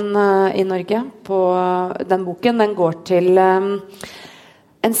royaltyn I Norge på den boken, den går til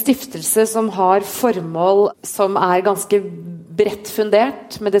en stiftelse som har formål som ganske bredt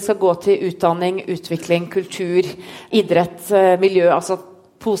fundert, men det skal gå til utdanning, utvikling, kultur, idrett, miljø, altså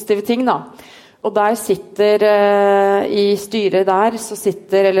positive ting da. Og der sitter, I styret der, så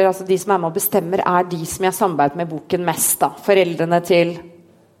sitter, eller altså de som med og bestemmer, de som jeg samarbeider med boken mest da. Foreldrene til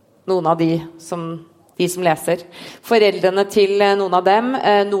noen av de som leser. Foreldrene til noen av dem,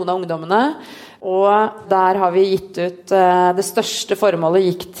 noen av ungdommene. Og der har vi gitt ut, det største formålet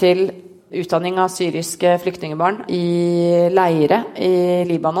gikk til utdanning av syriske flyktningebarn I leire I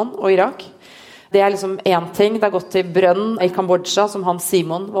Libanon og Irak. Det liksom en ting. Det har gått til brønn I Kambodsja, som Hans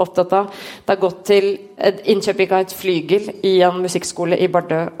Simon var opptatt av. Det har gått til innkjøping av et flygel I en musikkskole I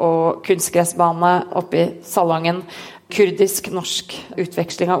Bardø, og kunstgressbane oppe I Salangen. Kurdisk-norsk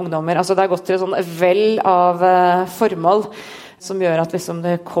utveksling av ungdommer. Altså det har gått til et sånn vel av formål som gjør at liksom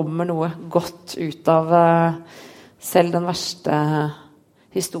det kommer noe godt ut av selv den verste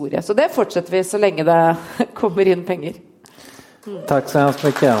historie. Så det fortsetter vi så lenge det kommer inn penger. Takk så hemskt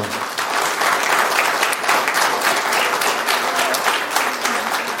mycket.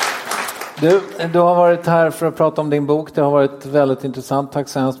 Du har varit här för att prata om din bok. Det har varit väldigt intressant. Tack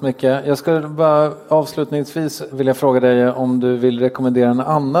så hemskt mycket. Jag skulle bara avslutningsvis vilja fråga dig om du vill rekommendera en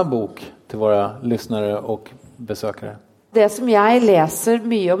annan bok till våra lyssnare och besökare? Det som jeg leser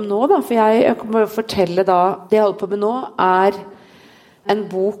mye om nå, da, for jeg kommer å fortelle da, det jeg holder på med nå, en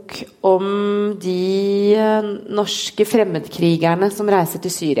bok om de norske fremmedkrigerne som reiser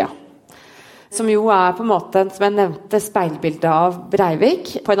til Syria. Som jo på en måte, som jeg nevnte, speilbildet av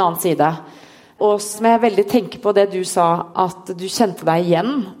Breivik på en annen side. Og som jeg veldig tenker på det du sa, at du kjente deg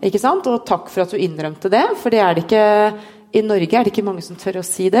igjen, ikke sant? Og takk for at du innrømte det, for det det ikke, i Norge det ikke mange som tør å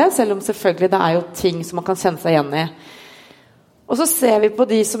si det, selv om selvfølgelig det jo ting som man kan kjenne seg igjen i. Og så ser vi på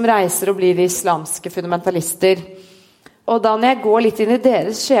de som reiser og blir islamske fundamentalister. Og da når jeg går litt inn i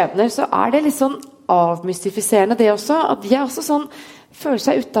deres skjebner, så det litt sånn avmystifiserende det også, at de også sånn, føler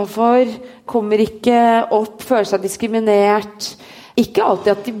seg utenfor, kommer ikke opp, føler seg diskriminert. Ikke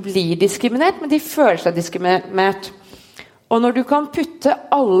alltid at de blir diskriminert, men de føler seg diskriminert. Og når du kan putte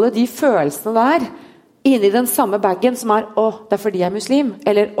alle de følelsene der inn i den samme baggen som det fordi jeg muslim,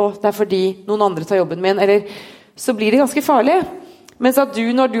 eller det fordi noen andre tar jobben min, eller så blir det ganske farlig. Mens at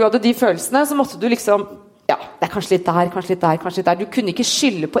når du hadde de følelsene, så måtte du liksom, det kanskje litt der, kanskje litt der, kanskje litt der. Du kunne ikke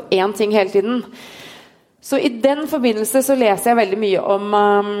skylde på én ting hele tiden. Så i den forbindelse så leser jeg veldig mye om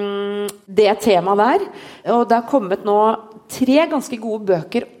det temaet der. Og det har kommet nå 3 ganske gode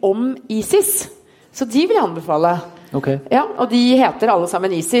bøker om ISIS. Så de vil jeg anbefale. Okay. Ja, og de heter alle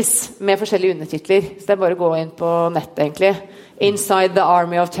sammen ISIS, med forskjellige undertitler. Så det bare å gå inn på nettet egentlig. Inside the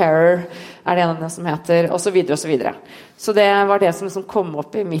Army of Terror det en av dem som heter, og så videre og så videre. Så det var det som kom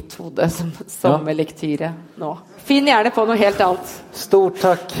opp i mitt hode som lektyre nå. Finn gjerne på noe helt annet. Stort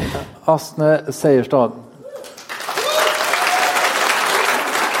takk, Asne Seierstad.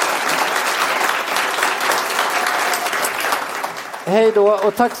 Hej då,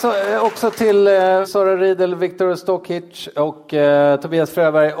 och tack också till Sara Riedel, Viktor Stokic och Tobias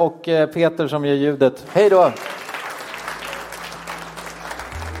Fröberg och Peter som ger ljudet. Hej då!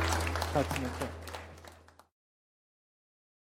 Tack.